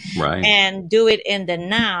yesterday Right. and do it in the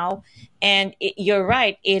now. And you're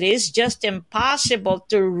right, it is just impossible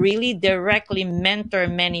to really directly mentor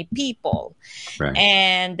many people. Right.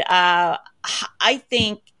 And I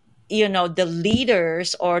think, the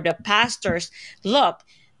leaders or the pastors, look,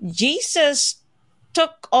 Jesus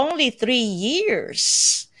took only 3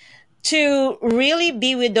 years to really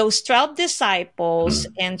be with those 12 disciples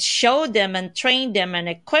and show them and train them and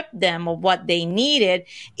equip them of what they needed.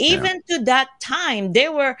 Even to that time, they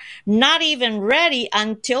were not even ready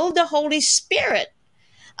until the Holy Spirit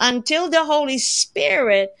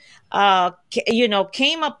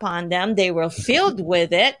came upon them. They were filled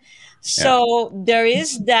with it. So there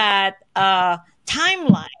is that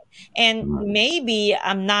timeline. And maybe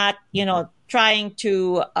I'm not, trying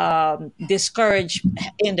to discourage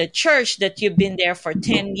in the church that you've been there for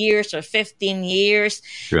 10 years or 15 years.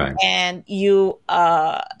 Right. And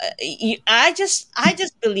I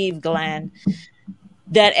just believe, Glenn,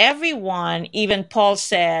 that everyone, even Paul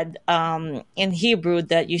said in Hebrew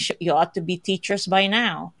that you ought to be teachers by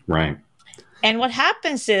now. Right. And what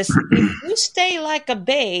happens is, if you stay like a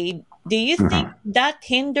babe, do you think that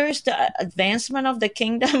hinders the advancement of the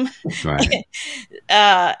kingdom? Right.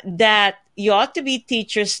 That you ought to be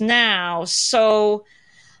teachers now. So,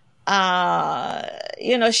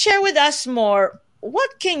 share with us more.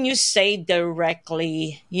 What can you say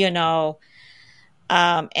directly,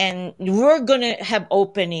 and we're going to have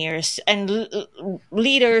open ears, and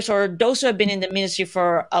leaders or those who have been in the ministry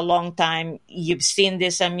for a long time, you've seen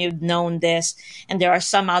this and you've known this, and there are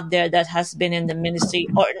some out there that has been in the ministry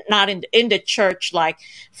or not in the church like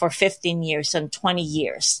for 15 years and 20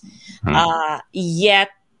 years. Yet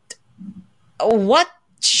what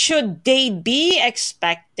should they be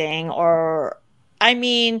expecting? Or, I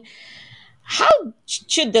mean, how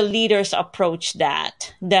should the leaders approach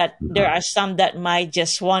that? That there are some that might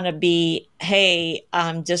just want to be, hey,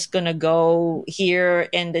 I'm just going to go here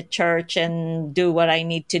in the church and do what I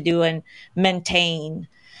need to do and maintain.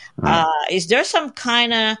 Is there some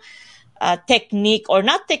kind of technique, or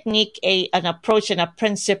not technique, an approach and a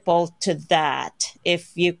principle to that?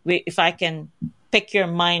 If I can pick your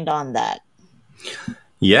mind on that.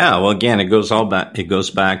 Yeah, well, again, it goes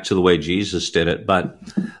back to the way Jesus did it. But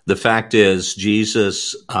the fact is,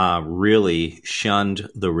 Jesus really shunned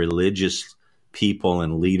the religious people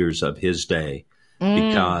and leaders of his day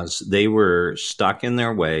because they were stuck in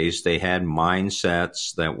their ways. They had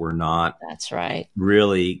mindsets that were not That's right.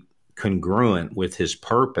 really congruent with his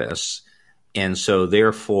purpose. And so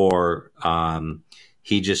therefore,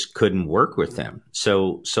 he just couldn't work with them.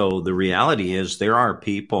 So the reality is, there are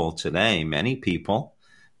people today, many people,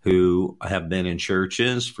 who have been in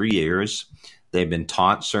churches for years. They've been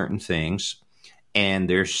taught certain things, and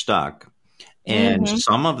they're stuck. And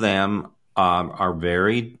some of them are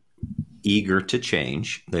very eager to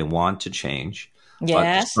change. They want to change.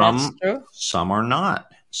 Yes, that's true. Some are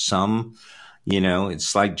not. Some,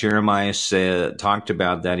 it's like Jeremiah talked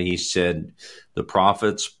about that. He said, the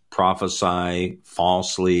prophets prophesy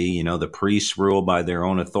falsely, the priests rule by their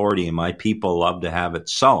own authority, and my people love to have it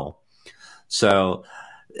so. So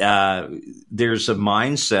there's a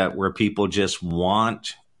mindset where people just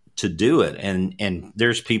want to do it. And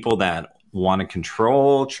there's people that want to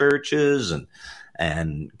control churches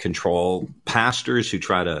and control pastors who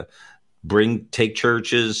try to take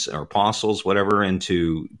churches or apostles, whatever,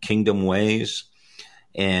 into kingdom ways.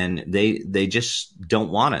 And they just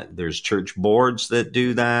don't want it. There's church boards that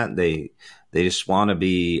do that. They just want to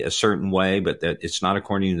be a certain way, but that it's not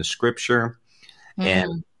according to Scripture.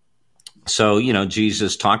 And so,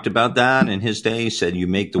 Jesus talked about that in his day. He said, you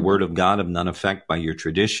make the word of God of none effect by your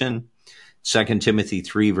tradition. 2 Timothy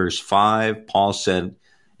 3, verse 5, Paul said,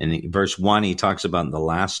 in verse 1, he talks about the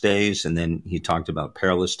last days, and then he talked about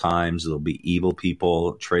perilous times. There'll be evil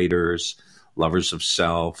people, traitors, lovers of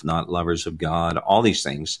self, not lovers of God, all these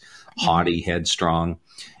things, haughty, headstrong.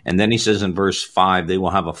 And then he says in verse 5, they will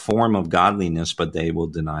have a form of godliness, but they will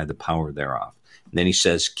deny the power thereof. And then he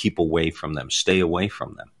says, keep away from them, stay away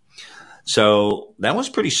from them. So that was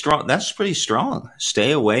pretty strong. That's pretty strong.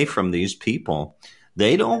 Stay away from these people.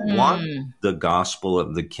 They don't want the gospel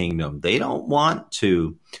of the kingdom. They don't want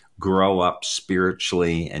to grow up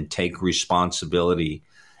spiritually and take responsibility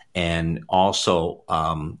and also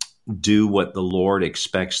do what the Lord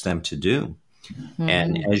expects them to do.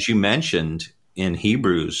 And as you mentioned in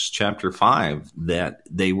Hebrews chapter 5, that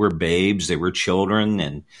they were babes, they were children,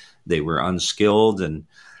 and they were unskilled, and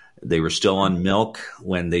they were still on milk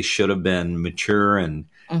when they should have been mature and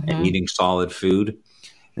eating solid food.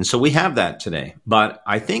 And so we have that today. But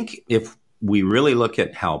I think if we really look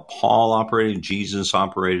at how Paul operated, Jesus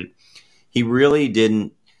operated, he really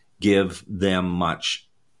didn't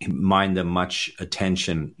mind them much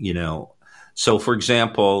attention, So, for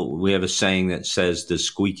example, we have a saying that says the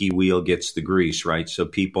squeaky wheel gets the grease, right? So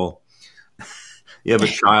you have a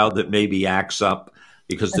child that maybe acts up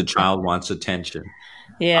because the child wants attention.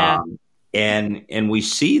 Yeah. And we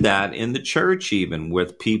see that in the church, even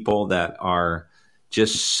with people that are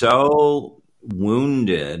just so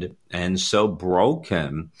wounded and so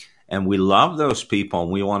broken. And we love those people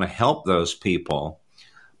and we want to help those people,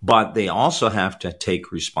 but they also have to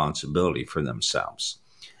take responsibility for themselves.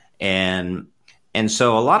 And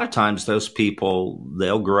so a lot of times those people,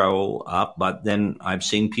 they'll grow up, but then I've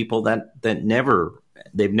seen people that they've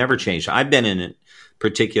never changed. I've been in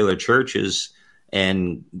particular churches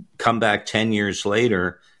and come back 10 years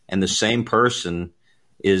later, and the same person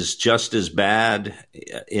is just as bad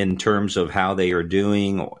in terms of how they are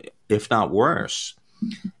doing, if not worse.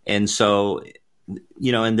 And so,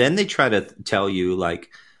 and then they try to tell you, like,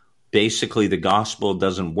 basically the gospel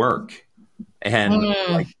doesn't work. And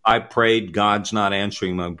like, I prayed, God's not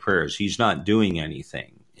answering my prayers. He's not doing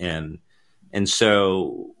anything. And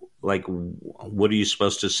so, like, what are you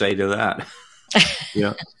supposed to say to that?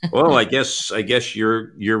 Well, I guess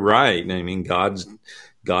you're right. I mean,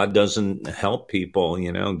 God doesn't help people,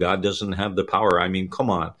 God doesn't have the power. I mean,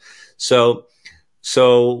 come on. So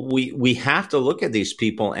we have to look at these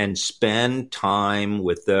people and spend time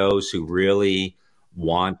with those who really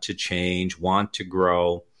want to change, want to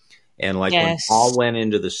grow. And like when Paul went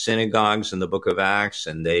into the synagogues in the book of Acts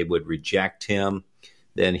and they would reject him,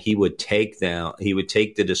 then he would take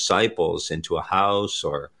the disciples into a house,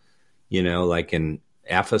 or, like in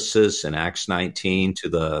Ephesus in Acts 19 to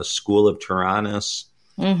the school of Tyrannus.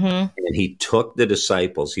 And he took the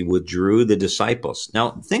disciples, he withdrew the disciples.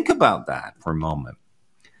 Now think about that for a moment.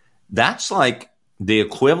 That's like the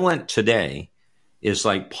equivalent today is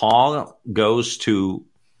like Paul goes to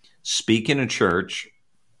speak in a church,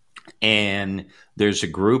 and there's a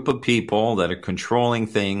group of people that are controlling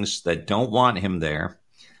things that don't want him there,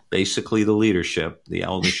 basically the leadership, the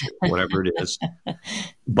eldership, whatever it is.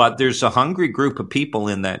 But there's a hungry group of people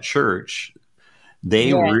in that church.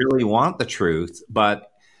 They really want the truth,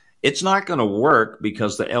 but it's not going to work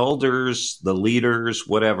because the elders, the leaders,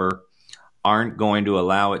 whatever, aren't going to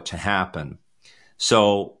allow it to happen.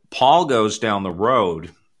 So Paul goes down the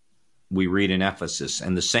road, we read in Ephesus,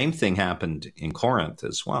 and the same thing happened in Corinth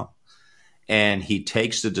as well. And he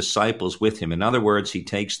takes the disciples with him. In other words, he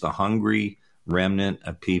takes the hungry remnant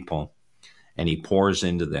of people and he pours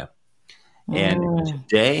into them. And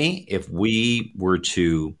today, if we were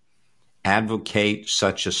to advocate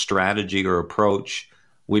such a strategy or approach,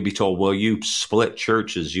 we'd be told, well, you split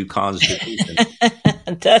churches, you caused division.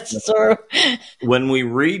 That's true. When we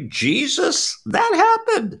read Jesus, that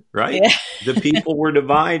happened, right? Yeah. The people were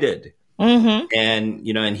divided. And,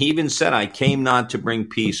 and he even said, I came not to bring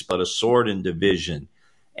peace, but a sword and division.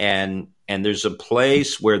 And there's a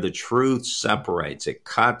place where the truth separates. It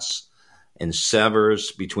cuts and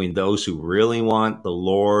severs between those who really want the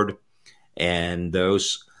Lord and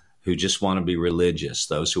those who just want to be religious,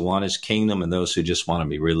 those who want his kingdom and those who just want to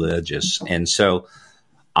be religious. And so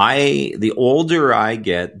the older I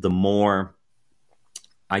get, the more,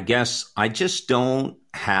 I guess, I just don't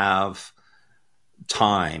have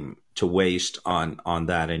time to waste on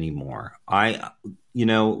that anymore.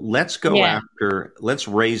 Let's go after, let's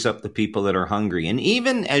raise up the people that are hungry. And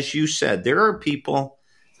even as you said, there are people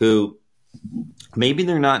who maybe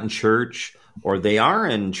they're not in church or they are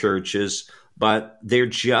in churches, but they're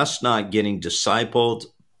just not getting discipled.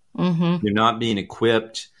 They're not being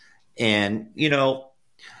equipped. And,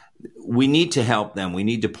 we need to help them. We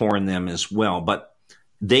need to pour in them as well, but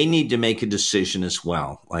they need to make a decision as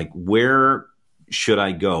well. Like, where should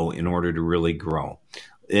I go in order to really grow?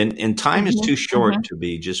 And time is too short to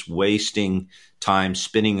be just wasting time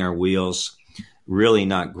spinning our wheels really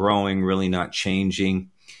not growing, really not changing.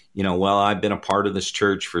 Well, I've been a part of this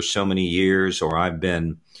church for so many years, or I've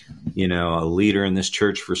been, a leader in this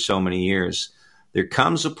church for so many years. There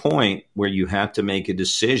comes a point where you have to make a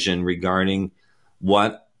decision regarding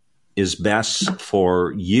what is best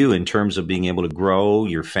for you in terms of being able to grow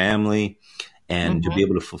your family and to be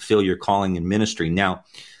able to fulfill your calling in ministry. Now,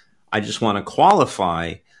 I just want to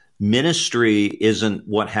qualify, ministry isn't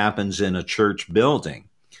what happens in a church building.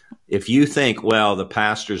 If you think, well, the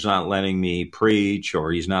pastor's not letting me preach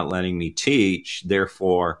or he's not letting me teach,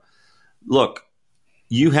 therefore, look,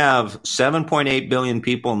 you have 7.8 billion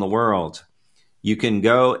people in the world. You can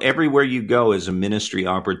go everywhere you go is a ministry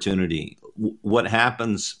opportunity. What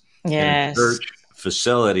happens in a Yes. church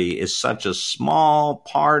facility is such a small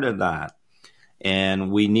part of that.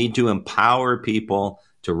 And we need to empower people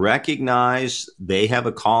to recognize they have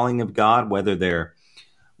a calling of God, whether they're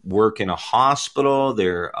work in a hospital,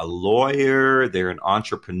 they're a lawyer, they're an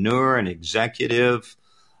entrepreneur, an executive,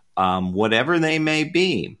 whatever they may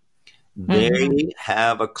be. They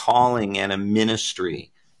have a calling and a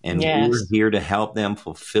ministry, and we're Yes. here to help them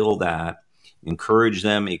fulfill that, encourage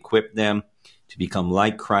them, equip them to become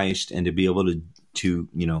like Christ and to be able to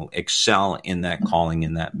excel in that calling,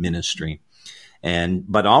 in that ministry.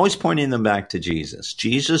 But always pointing them back to Jesus.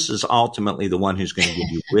 Jesus is ultimately the one who's going to give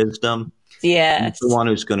you wisdom. He's the Yes. one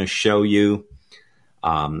who's going to show you,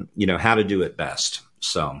 how to do it best.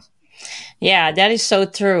 So, Yeah, that is so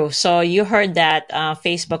true. So you heard that,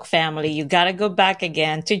 Facebook family. You got to go back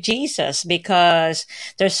again to Jesus, because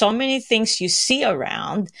there's so many things you see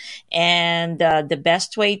around, and the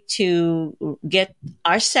best way to get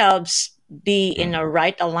ourselves be in a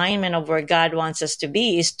right alignment of where God wants us to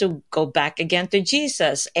be is to go back again to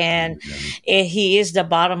Jesus. And he is the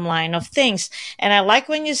bottom line of things. And I like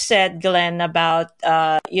when you said, Glenn, about,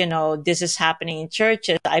 this is happening in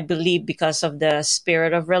churches. I believe because of the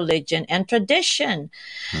spirit of religion and tradition.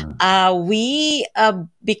 We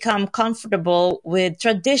become comfortable with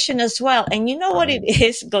tradition as well. And you know what it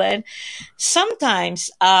is, Glenn? Sometimes,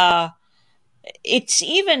 it's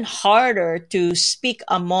even harder to speak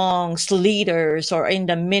amongst leaders or in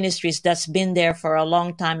the ministries that's been there for a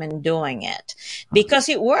long time and doing it, because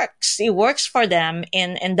it works. It works for them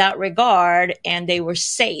in that regard, and they were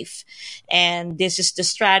safe. And this is the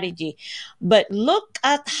strategy. But look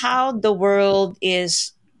at how the world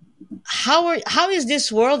is. How is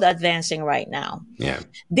this world advancing right now? yeah.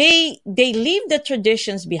 They leave the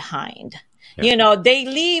traditions behind. They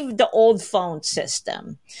leave the old phone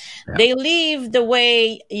system. Yeah. They leave the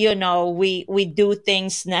way, we do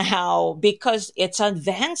things now, because it's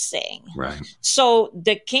advancing. Right. So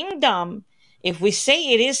the kingdom, if we say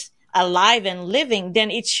it is alive and living,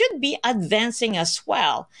 then it should be advancing as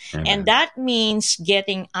well. Amen. And that means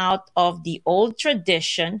getting out of the old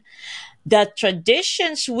tradition. The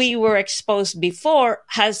traditions we were exposed before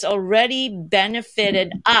has already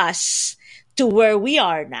benefited us to where we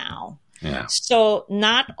are now. Yeah. So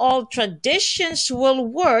not all traditions will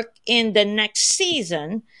work in the next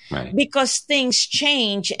season, Right. because things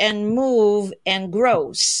change and move and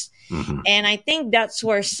grows. And I think that's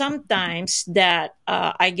where sometimes that,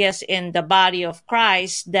 I guess in the body of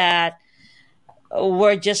Christ, that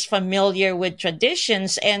we're just familiar with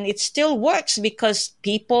traditions, and it still works because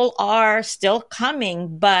people are still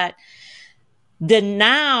coming. But the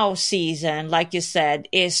now season, like you said,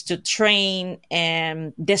 is to train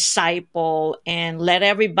and disciple and let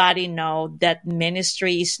everybody know that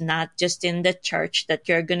ministry is not just in the church, that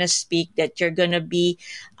you're going to speak, that you're going to be,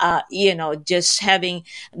 just having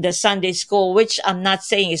the Sunday school, which I'm not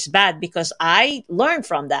saying is bad, because I learned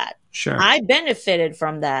from that. Sure. I benefited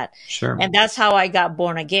from that. Sure. And that's how I got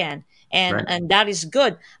born again. Right. And that is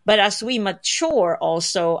good. But as we mature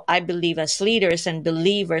also, I believe as leaders and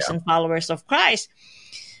believers and followers of Christ,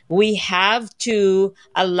 we have to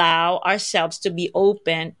allow ourselves to be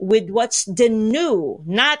open with what's the new,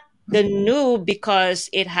 not the new because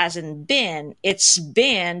it hasn't been. It's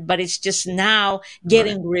been, but it's just now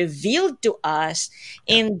getting revealed to us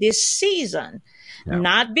in this season. Yeah.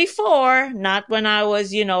 Not before, not when I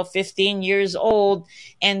was, 15 years old,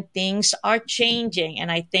 and things are changing.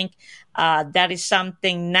 And I think that is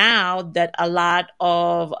something now that a lot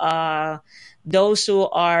of those who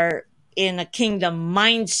are in a kingdom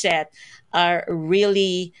mindset are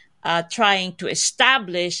really trying to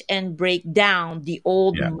establish and break down the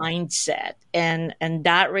old mindset. And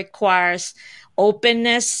that requires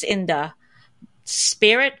openness in the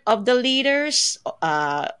spirit of the leaders,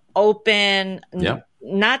 not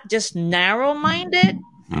just narrow-minded,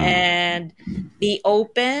 and be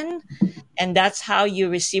open. And that's how you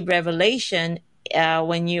receive revelation,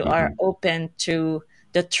 when you are open to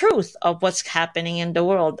the truth of what's happening in the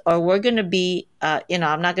world, or we're going to be,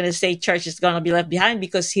 I'm not going to say church is going to be left behind,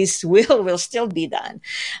 because his will still be done.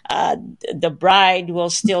 Uh, the bride will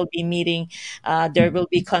still be meeting. There will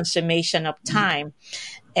be consummation of time.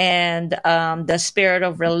 And the spirit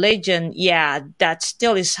of religion, yeah, that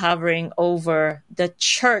still is hovering over the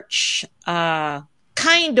church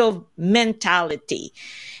kind of mentality.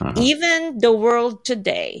 Mhm. Even the world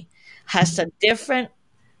today has a different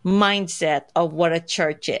mindset of what a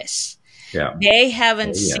church is. Yeah. They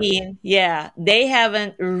haven't Oh, yes. seen, yeah, they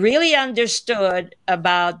haven't really understood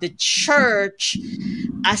about the church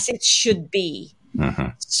as it should be.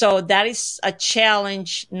 Mhm. So that is a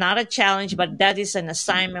challenge, not a challenge, but that is an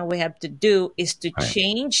assignment we have to do, is to Right.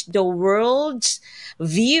 change the world's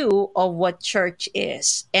view of what church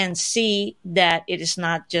is, and see that it is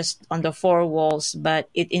not just on the four walls, but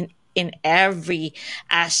in every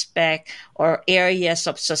aspect or areas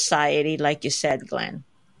of society, like you said, Glenn.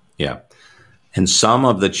 Yeah. And some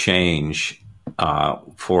of the change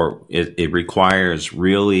for it requires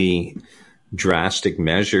really drastic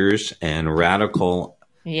measures and radical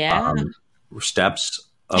Yeah, um, steps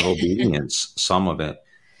of obedience. Some of it,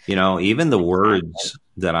 even the exactly. words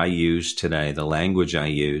that I use today, the language I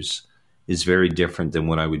use is very different than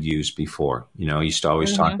what I would use before. I used to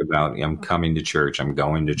always talk Hmm. about I'm coming to church, I'm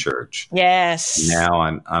going to church. Yes. Now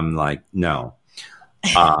I'm like, no.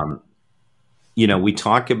 Um, we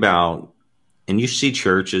talk about, and you see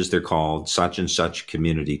churches, they're called such and such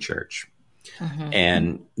community church. Hmm.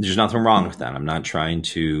 And there's nothing wrong with that. I'm not trying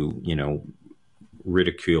to,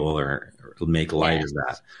 ridicule or make light of that.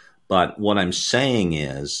 Yes. But what I'm saying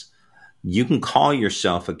is, you can call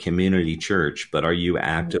yourself a community church, but are you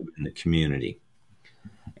active in the community?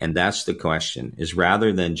 And that's the question, is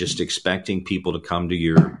rather than just expecting people to come to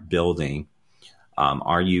your building,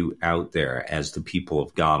 are you out there as the people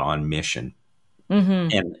of God on mission? Hmm.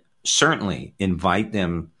 And certainly invite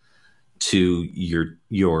them to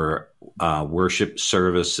your worship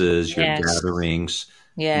services, your Yes. gatherings,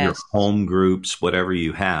 your Yes. home groups, whatever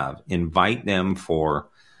you have. Invite them for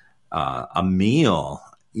a meal,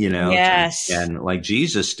 Yes. and like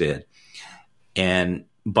Jesus did. And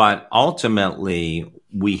but ultimately,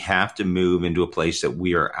 we have to move into a place that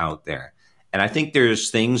we are out there. And I think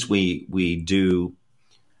there's things we do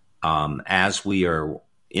as we are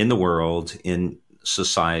in the world, in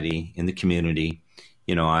society, in the community.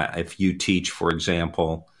 If you teach, for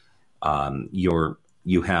example,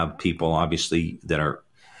 you have people obviously that are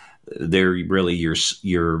they're really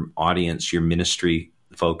your audience, your ministry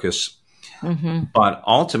focus. Hmm. But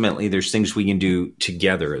ultimately, there's things we can do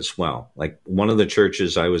together as well. Like one of the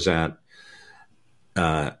churches I was at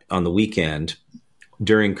on the weekend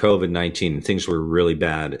during COVID-19, things were really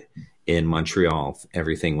bad in Montreal.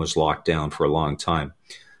 Everything was locked down for a long time,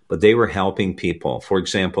 but they were helping people. For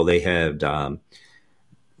example, they had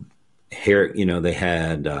hair. They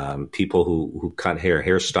had people who cut hair,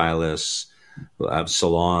 hairstylists, who have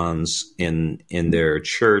salons in their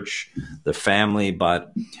church, the family,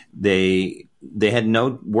 but they had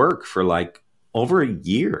no work for like over a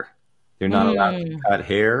year. They're not allowed to Mm. cut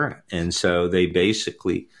hair, and so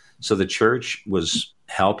so the church was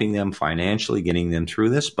helping them financially, getting them through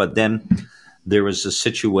this. But then there was a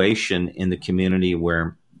situation in the community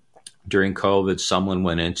where during COVID, someone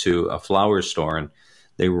went into a flower store and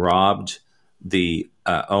they robbed the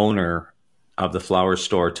owner of the flower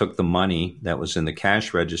store, took the money that was in the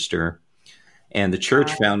cash register, and the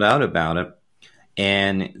church Wow. found out about it.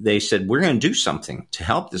 And they said, "We're going to do something to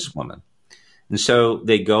help this woman." And so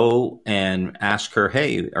they go and ask her,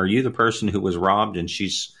 "Hey, are you the person who was robbed?" And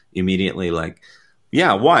she's immediately like,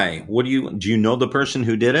 "Yeah, why? Do you know the person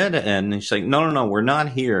who did it?" And she's like, "No, no, no, we're not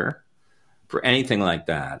here for anything like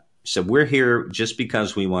that." So we're here just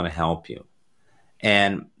because we want to help you.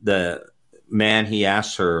 And the man, he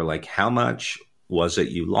asked her, like, how much was it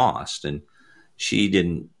you lost? And she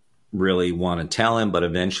didn't really want to tell him, but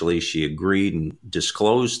eventually she agreed and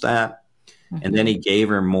disclosed that. And then Hmm. he gave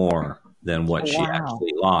her more than what she Wow.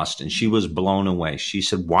 actually lost. And she was blown away. She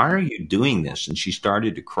said, "Why are you doing this?" And she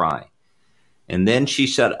started to cry. And then she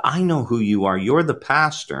said, "I know who you are. You're the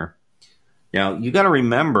pastor." Now, you got to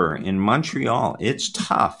remember in Montreal, it's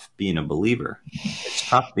tough being a believer. It's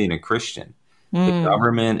tough being a Christian. The Mm.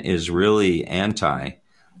 government is really anti.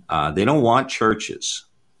 They don't want churches.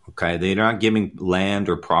 Okay. They're not giving land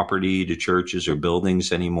or property to churches or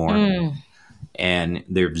buildings anymore. Mm. And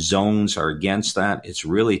their zones are against that. It's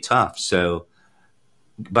really tough. So,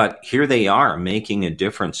 but here they are making a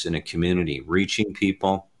difference in a community, reaching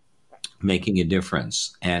people, making a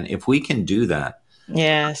difference. And if we can do that,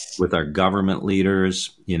 Yes. with our government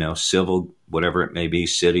leaders, civil, whatever it may be,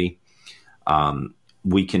 city.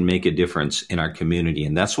 we can make a difference in our community.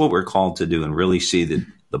 And that's what we're called to do, and really see the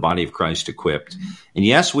body of Christ equipped. And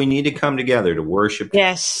yes, we need to come together to worship,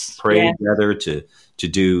 Yes. pray together, to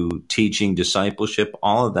do teaching, discipleship,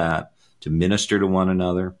 all of that, to minister to one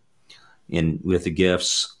another with the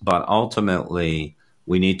gifts. But ultimately,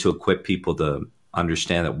 we need to equip people to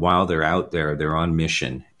understand that while they're out there, they're on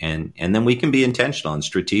mission. And then we can be intentional and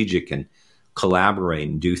strategic and collaborate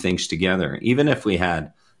and do things together. Even if we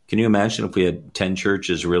had, can you imagine if we had 10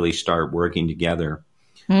 churches really start working together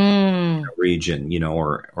in a region,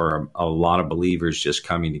 or a lot of believers just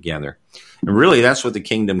coming together? And really, that's what the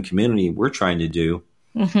kingdom community we're trying to do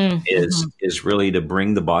is really to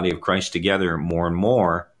bring the body of Christ together more and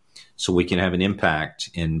more, so we can have an impact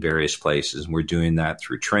in various places. And we're doing that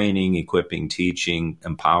through training, equipping, teaching,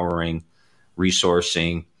 empowering,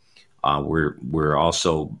 resourcing. We're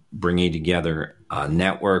also bringing together a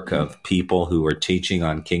network of people who are teaching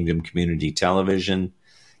on Kingdom Community Television,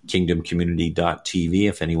 kingdomcommunity.tv,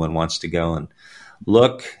 if anyone wants to go and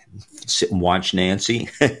look, sit and watch Nancy.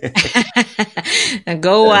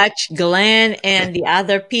 Go watch Glenn and the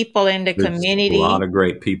other people in the community. A lot of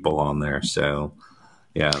great people on there. So,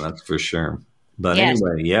 yeah, that's for sure. But Yes.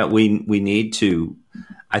 anyway, yeah, we need to,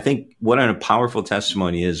 I think what a powerful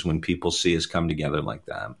testimony is when people see us come together like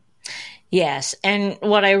that. Yes. And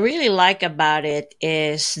what I really like about it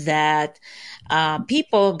is that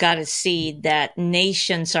people got to see that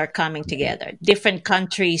nations are coming together. Different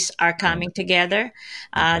countries are coming together.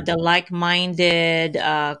 The like-minded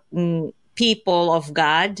people of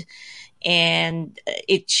God. And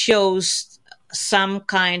it shows some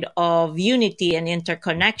kind of unity and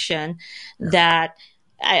interconnection that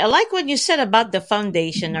I like what you said about the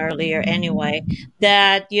foundation earlier anyway,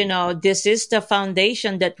 that, this is the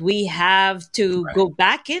foundation that we have to go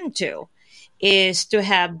back into, is to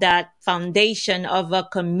have that foundation of a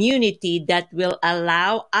community that will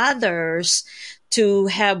allow others to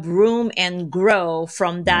have room and grow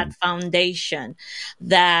from that foundation,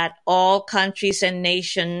 that all countries and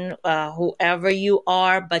nation, whoever you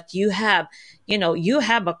are, but you have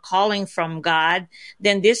a calling from God,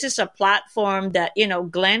 then this is a platform that,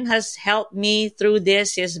 Glenn has helped me through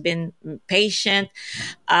this. He's been patient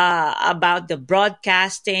about the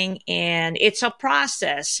broadcasting, and it's a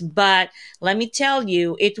process, but let me tell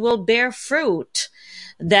you, it will bear fruit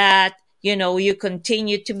that, you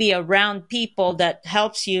continue to be around people that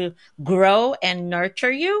helps you grow and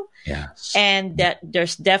nurture you. Yes. And that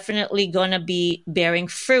there's definitely going to be bearing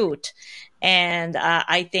fruit. And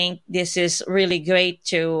I think this is really great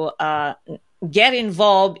to get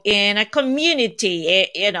involved in a community,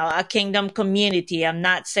 a kingdom community. I'm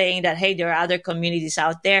not saying that, hey, there are other communities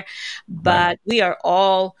out there, but we are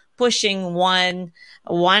all pushing one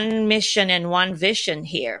mission and one vision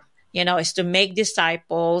here. Is to make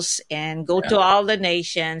disciples and go to all the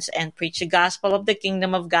nations and preach the gospel of the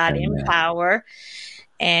kingdom of God in power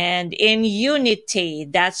and in unity.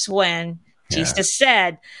 That's when Jesus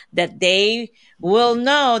said that they will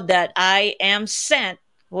know that I am sent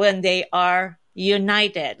when they are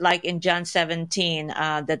united, like in John 17,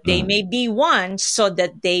 that they may be one, so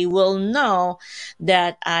that they will know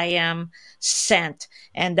that I am sent.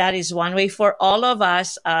 And that is one way for all of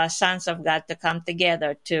us, sons of God, to come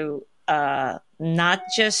together to not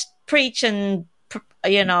just preach and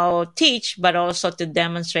teach, but also to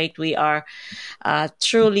demonstrate we are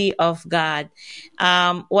truly of God.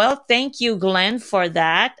 Well, thank you, Glenn, for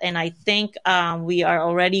that. And I think we are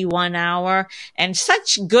already 1 hour, and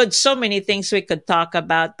so many things we could talk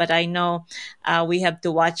about, but I know we have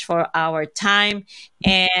to watch for our time.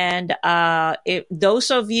 And if those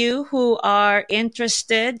of you who are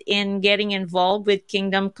interested in getting involved with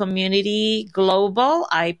Kingdom Community Global,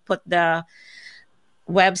 I put the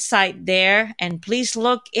website there, and please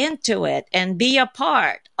look into it and be a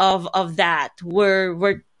part of that.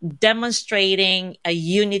 We're demonstrating a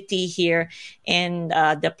unity here in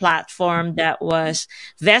the platform that was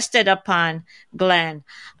vested upon Glenn.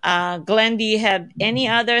 Glenn, do you have any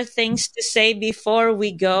other things to say before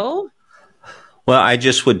we go? Well, I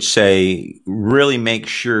just would say really make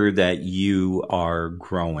sure that you are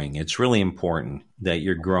growing. It's really important that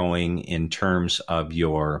you're growing in terms of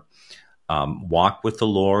your walk with the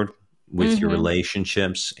Lord, with your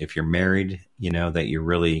relationships. If you're married, that you're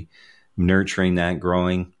really nurturing that,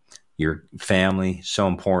 growing. Your family, so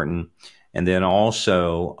important. And then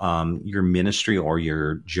also your ministry or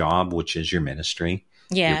your job, which is your ministry.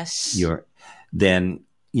 Yes.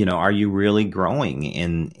 Are you really growing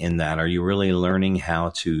in that? Are you really learning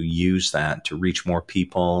how to use that to reach more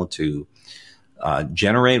people, to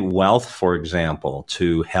generate wealth, for example,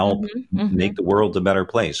 to help make the world a better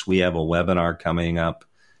place? We have a webinar coming up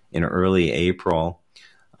in early April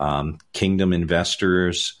Kingdom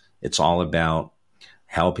Investors. It's all about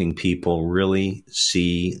helping people really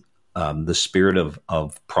see the spirit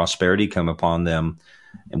of prosperity come upon them,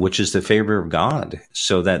 which is the favor of God,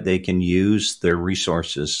 so that they can use their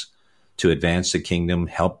resources to advance the kingdom,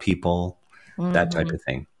 help people, that type Mm-hmm. of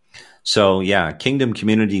thing. So yeah,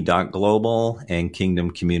 kingdomcommunity.global and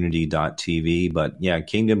kingdomcommunity.tv. But yeah,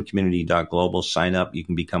 kingdomcommunity.global, sign up. You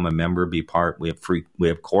can become a member, be part. We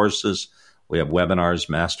have courses, we have webinars,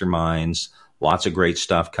 masterminds, lots of great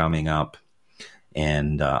stuff coming up.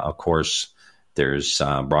 And of course, there's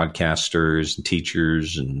broadcasters and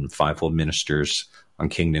teachers and fivefold ministers on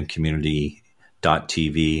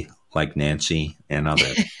kingdomcommunity.tv, like Nancy and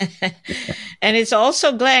others. And it's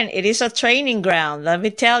also, Glenn, it is a training ground. Let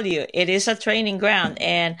me tell you, it is a training ground.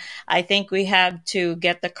 And I think we have to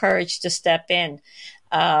get the courage to step in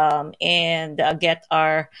and get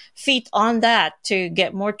our feet on that to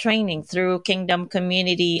get more training through Kingdom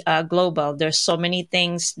Community Global. There's so many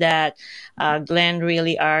things that Glenn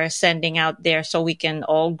really are sending out there so we can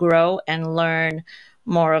all grow and learn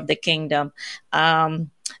more of the kingdom.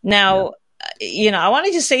 Now, I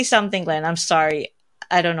wanted to say something, Glenn. I'm sorry.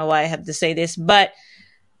 I don't know why I have to say this, but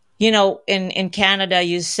in Canada,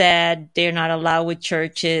 you said they're not allowed with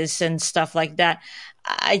churches and stuff like that.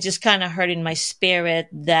 I just kind of heard in my spirit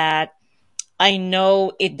that I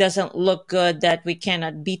know it doesn't look good that we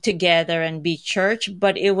cannot be together and be church,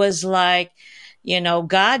 but it was like,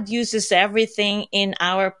 God uses everything in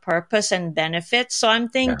our purpose and benefit. So I'm Yeah,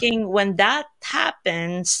 thinking when that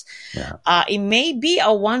happens, yeah, it may be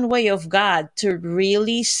a one way of God to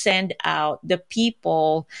really send out the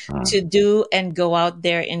people to do and go out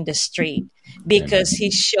there in the street, because amen.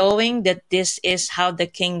 he's showing that this is how the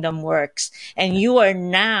kingdom works. And you are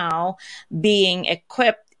now being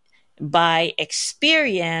equipped by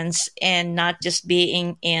experience and not just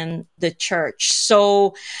being in the church.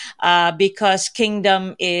 So, because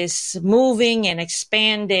kingdom is moving and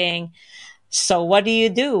expanding, so what do you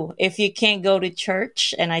do if you can't go to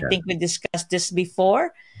church? And I Yeah, think we discussed this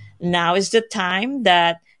before. Now is the time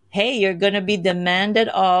that, hey, you're going to be demanded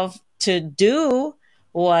of to do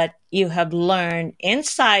what you have learned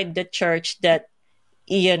inside the church that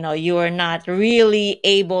you are not really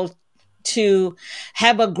able to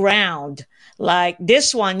have a ground like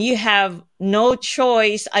this one. You have no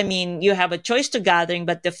choice. I mean, you have a choice to gathering,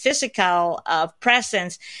 but the physical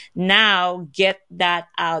presence, now get that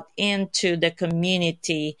out into the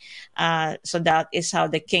community. So that is how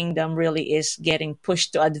the kingdom really is getting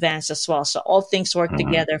pushed to advance as well. So all things work mhm.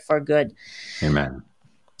 together for good. Amen.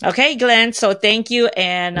 Okay, Glenn. So thank you.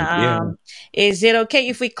 And Thank you. is it okay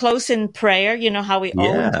if we close in prayer? You know how we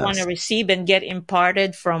always want to Yes. receive and get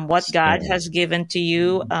imparted from what God Same. has given to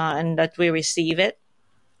you, and that we receive it.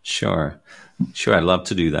 Sure. Sure. I'd love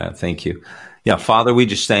to do that. Thank you. Yeah, Father, we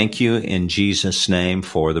just thank you in Jesus' name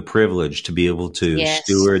for the privilege to be able to Yes.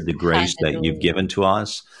 steward the grace that you've Hallelujah. given to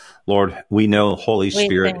us. Lord, we know Holy We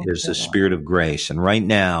Spirit thank is you, the Lord. spirit of grace. And right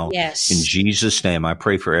now, in Yes. Jesus' name, I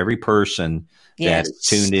pray for every person that is Yes.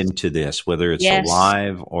 tuned into this, whether it's a Yes.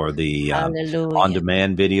 live or the Hallelujah.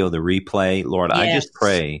 on-demand video, the replay. Lord, I just Yes.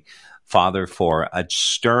 pray, Father, for a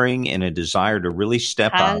stirring and a desire to really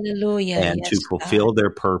step up Hallelujah. and to Yes, God. fulfill their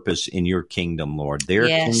purpose in your kingdom, Lord, their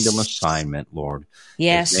kingdom Yes. assignment, Lord. As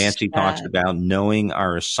Yes, Nancy talks God. about, knowing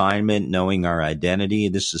our assignment, knowing our identity,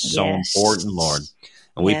 this is so important, Lord. Yes.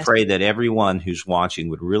 And we Yes. pray that everyone who's watching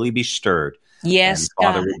would really be stirred. Yes, And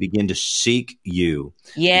Father, God. would begin to seek you,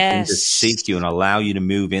 begin to seek you Yes. and allow you to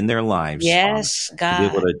move in their lives, Father, Yes, to be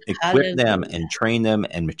able God. to equip them and Hallelujah. train them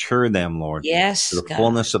and mature them, Lord, to Yes, the God.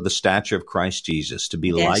 fullness of the stature of Christ Jesus, to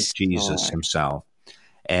be like Yes, Jesus Lord. himself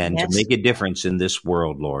and to Yes, make a difference in this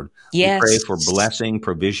world, Lord. We pray for yes, blessing,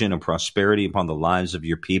 provision, and prosperity upon the lives of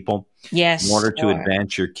your people in yes, order to Lord.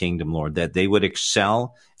 advance your kingdom, Lord, that they would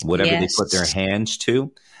excel in whatever they put their Yes, hands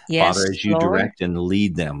to. Father, yes, as you Lord. direct and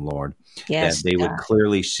lead them, Lord, that Yes, they would God.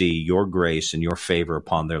 clearly see your grace and your favor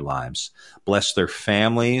upon their lives. Bless their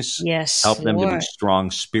families. Yes, Help them to be Lord.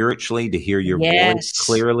 strong spiritually, to hear your voice Yes.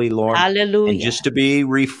 clearly, Lord, and Hallelujah. just to be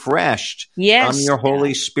refreshed from Yes, your God.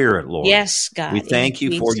 Holy Spirit, Lord. Yes, We God. In thank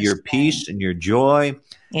you for Jesus' your name. peace and your joy,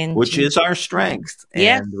 In which is Jesus' our name. strength.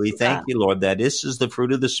 Yes, And we thank God. you, Lord, that this is the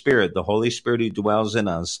fruit of the Spirit, the Holy Spirit who dwells in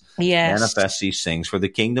us, manifests Yes. these things. For the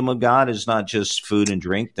kingdom of God is not just food and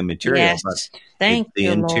drink, the material, but Yes. it's Thank the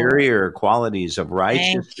you, Lord. interior qualities of Thank you,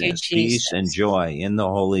 righteousness, peace, and Jesus. joy in the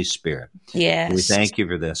Holy Spirit. We Yes. thank you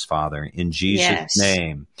for this, Father, in Jesus' Yes.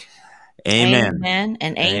 name. Amen. Amen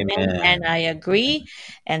and amen. And Amen. I agree.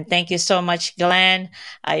 And thank you so much, Glenn.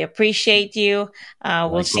 I appreciate you.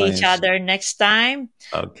 We'll see each Likewise. other next time.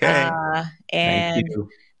 Okay. Uh, Thank and you.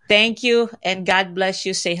 thank you and God bless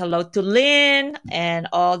you. Say hello to Lynn and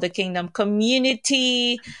all the Kingdom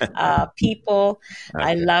community people.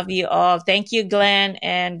 I Okay. love you all. Thank you, Glenn,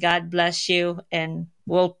 and God bless you. And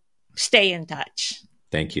we'll stay in touch.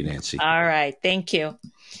 Thank you, Nancy. All right. Thank you.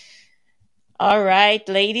 All right,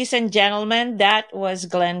 ladies and gentlemen, that was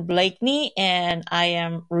Glenn Bleakney, and I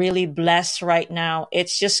am really blessed right now.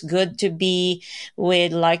 It's just good to be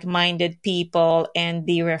with like-minded people and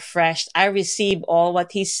be refreshed. I receive all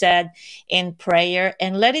what he said in prayer,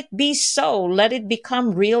 and let it be so. Let it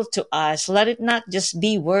become real to us. Let it not just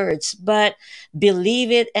be words, but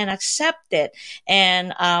believe it and accept it.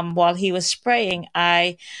 And while he was praying,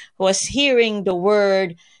 I was hearing the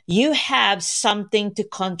word, you have something to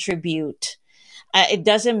contribute. It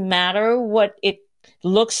doesn't matter what it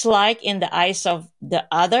looks like in the eyes of the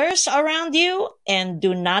others around you, and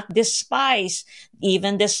do not despise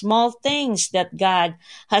even the small things that God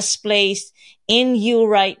has placed in you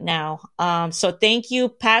right now. So thank you,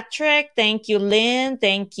 Patrick. Thank you, Lynn.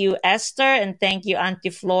 Thank you, Esther. And thank you, Auntie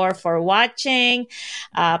Flor, for watching.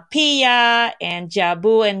 Pia and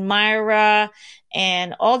Jabu and Myra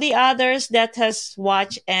and all the others that has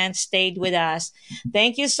watched and stayed with us.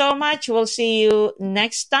 Thank you so much. We'll see you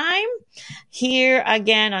next time here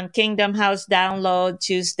again on Kingdom House Download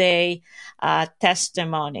Tuesday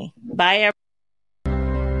Testimony. Bye, everyone.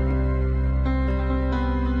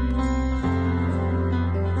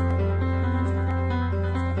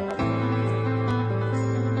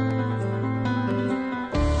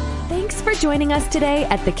 Thanks for joining us today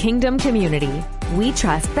at the Kingdom Community. We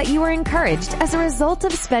trust that you are encouraged as a result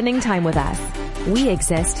of spending time with us. We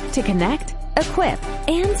exist to connect, equip,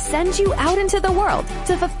 and send you out into the world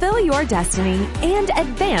to fulfill your destiny and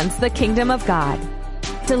advance the kingdom of God.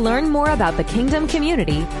 To learn more about the Kingdom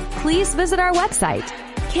Community, please visit our website,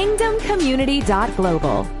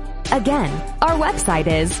 kingdomcommunity.global. Again, our website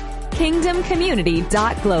is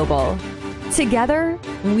kingdomcommunity.global. Together,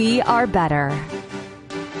 we are better.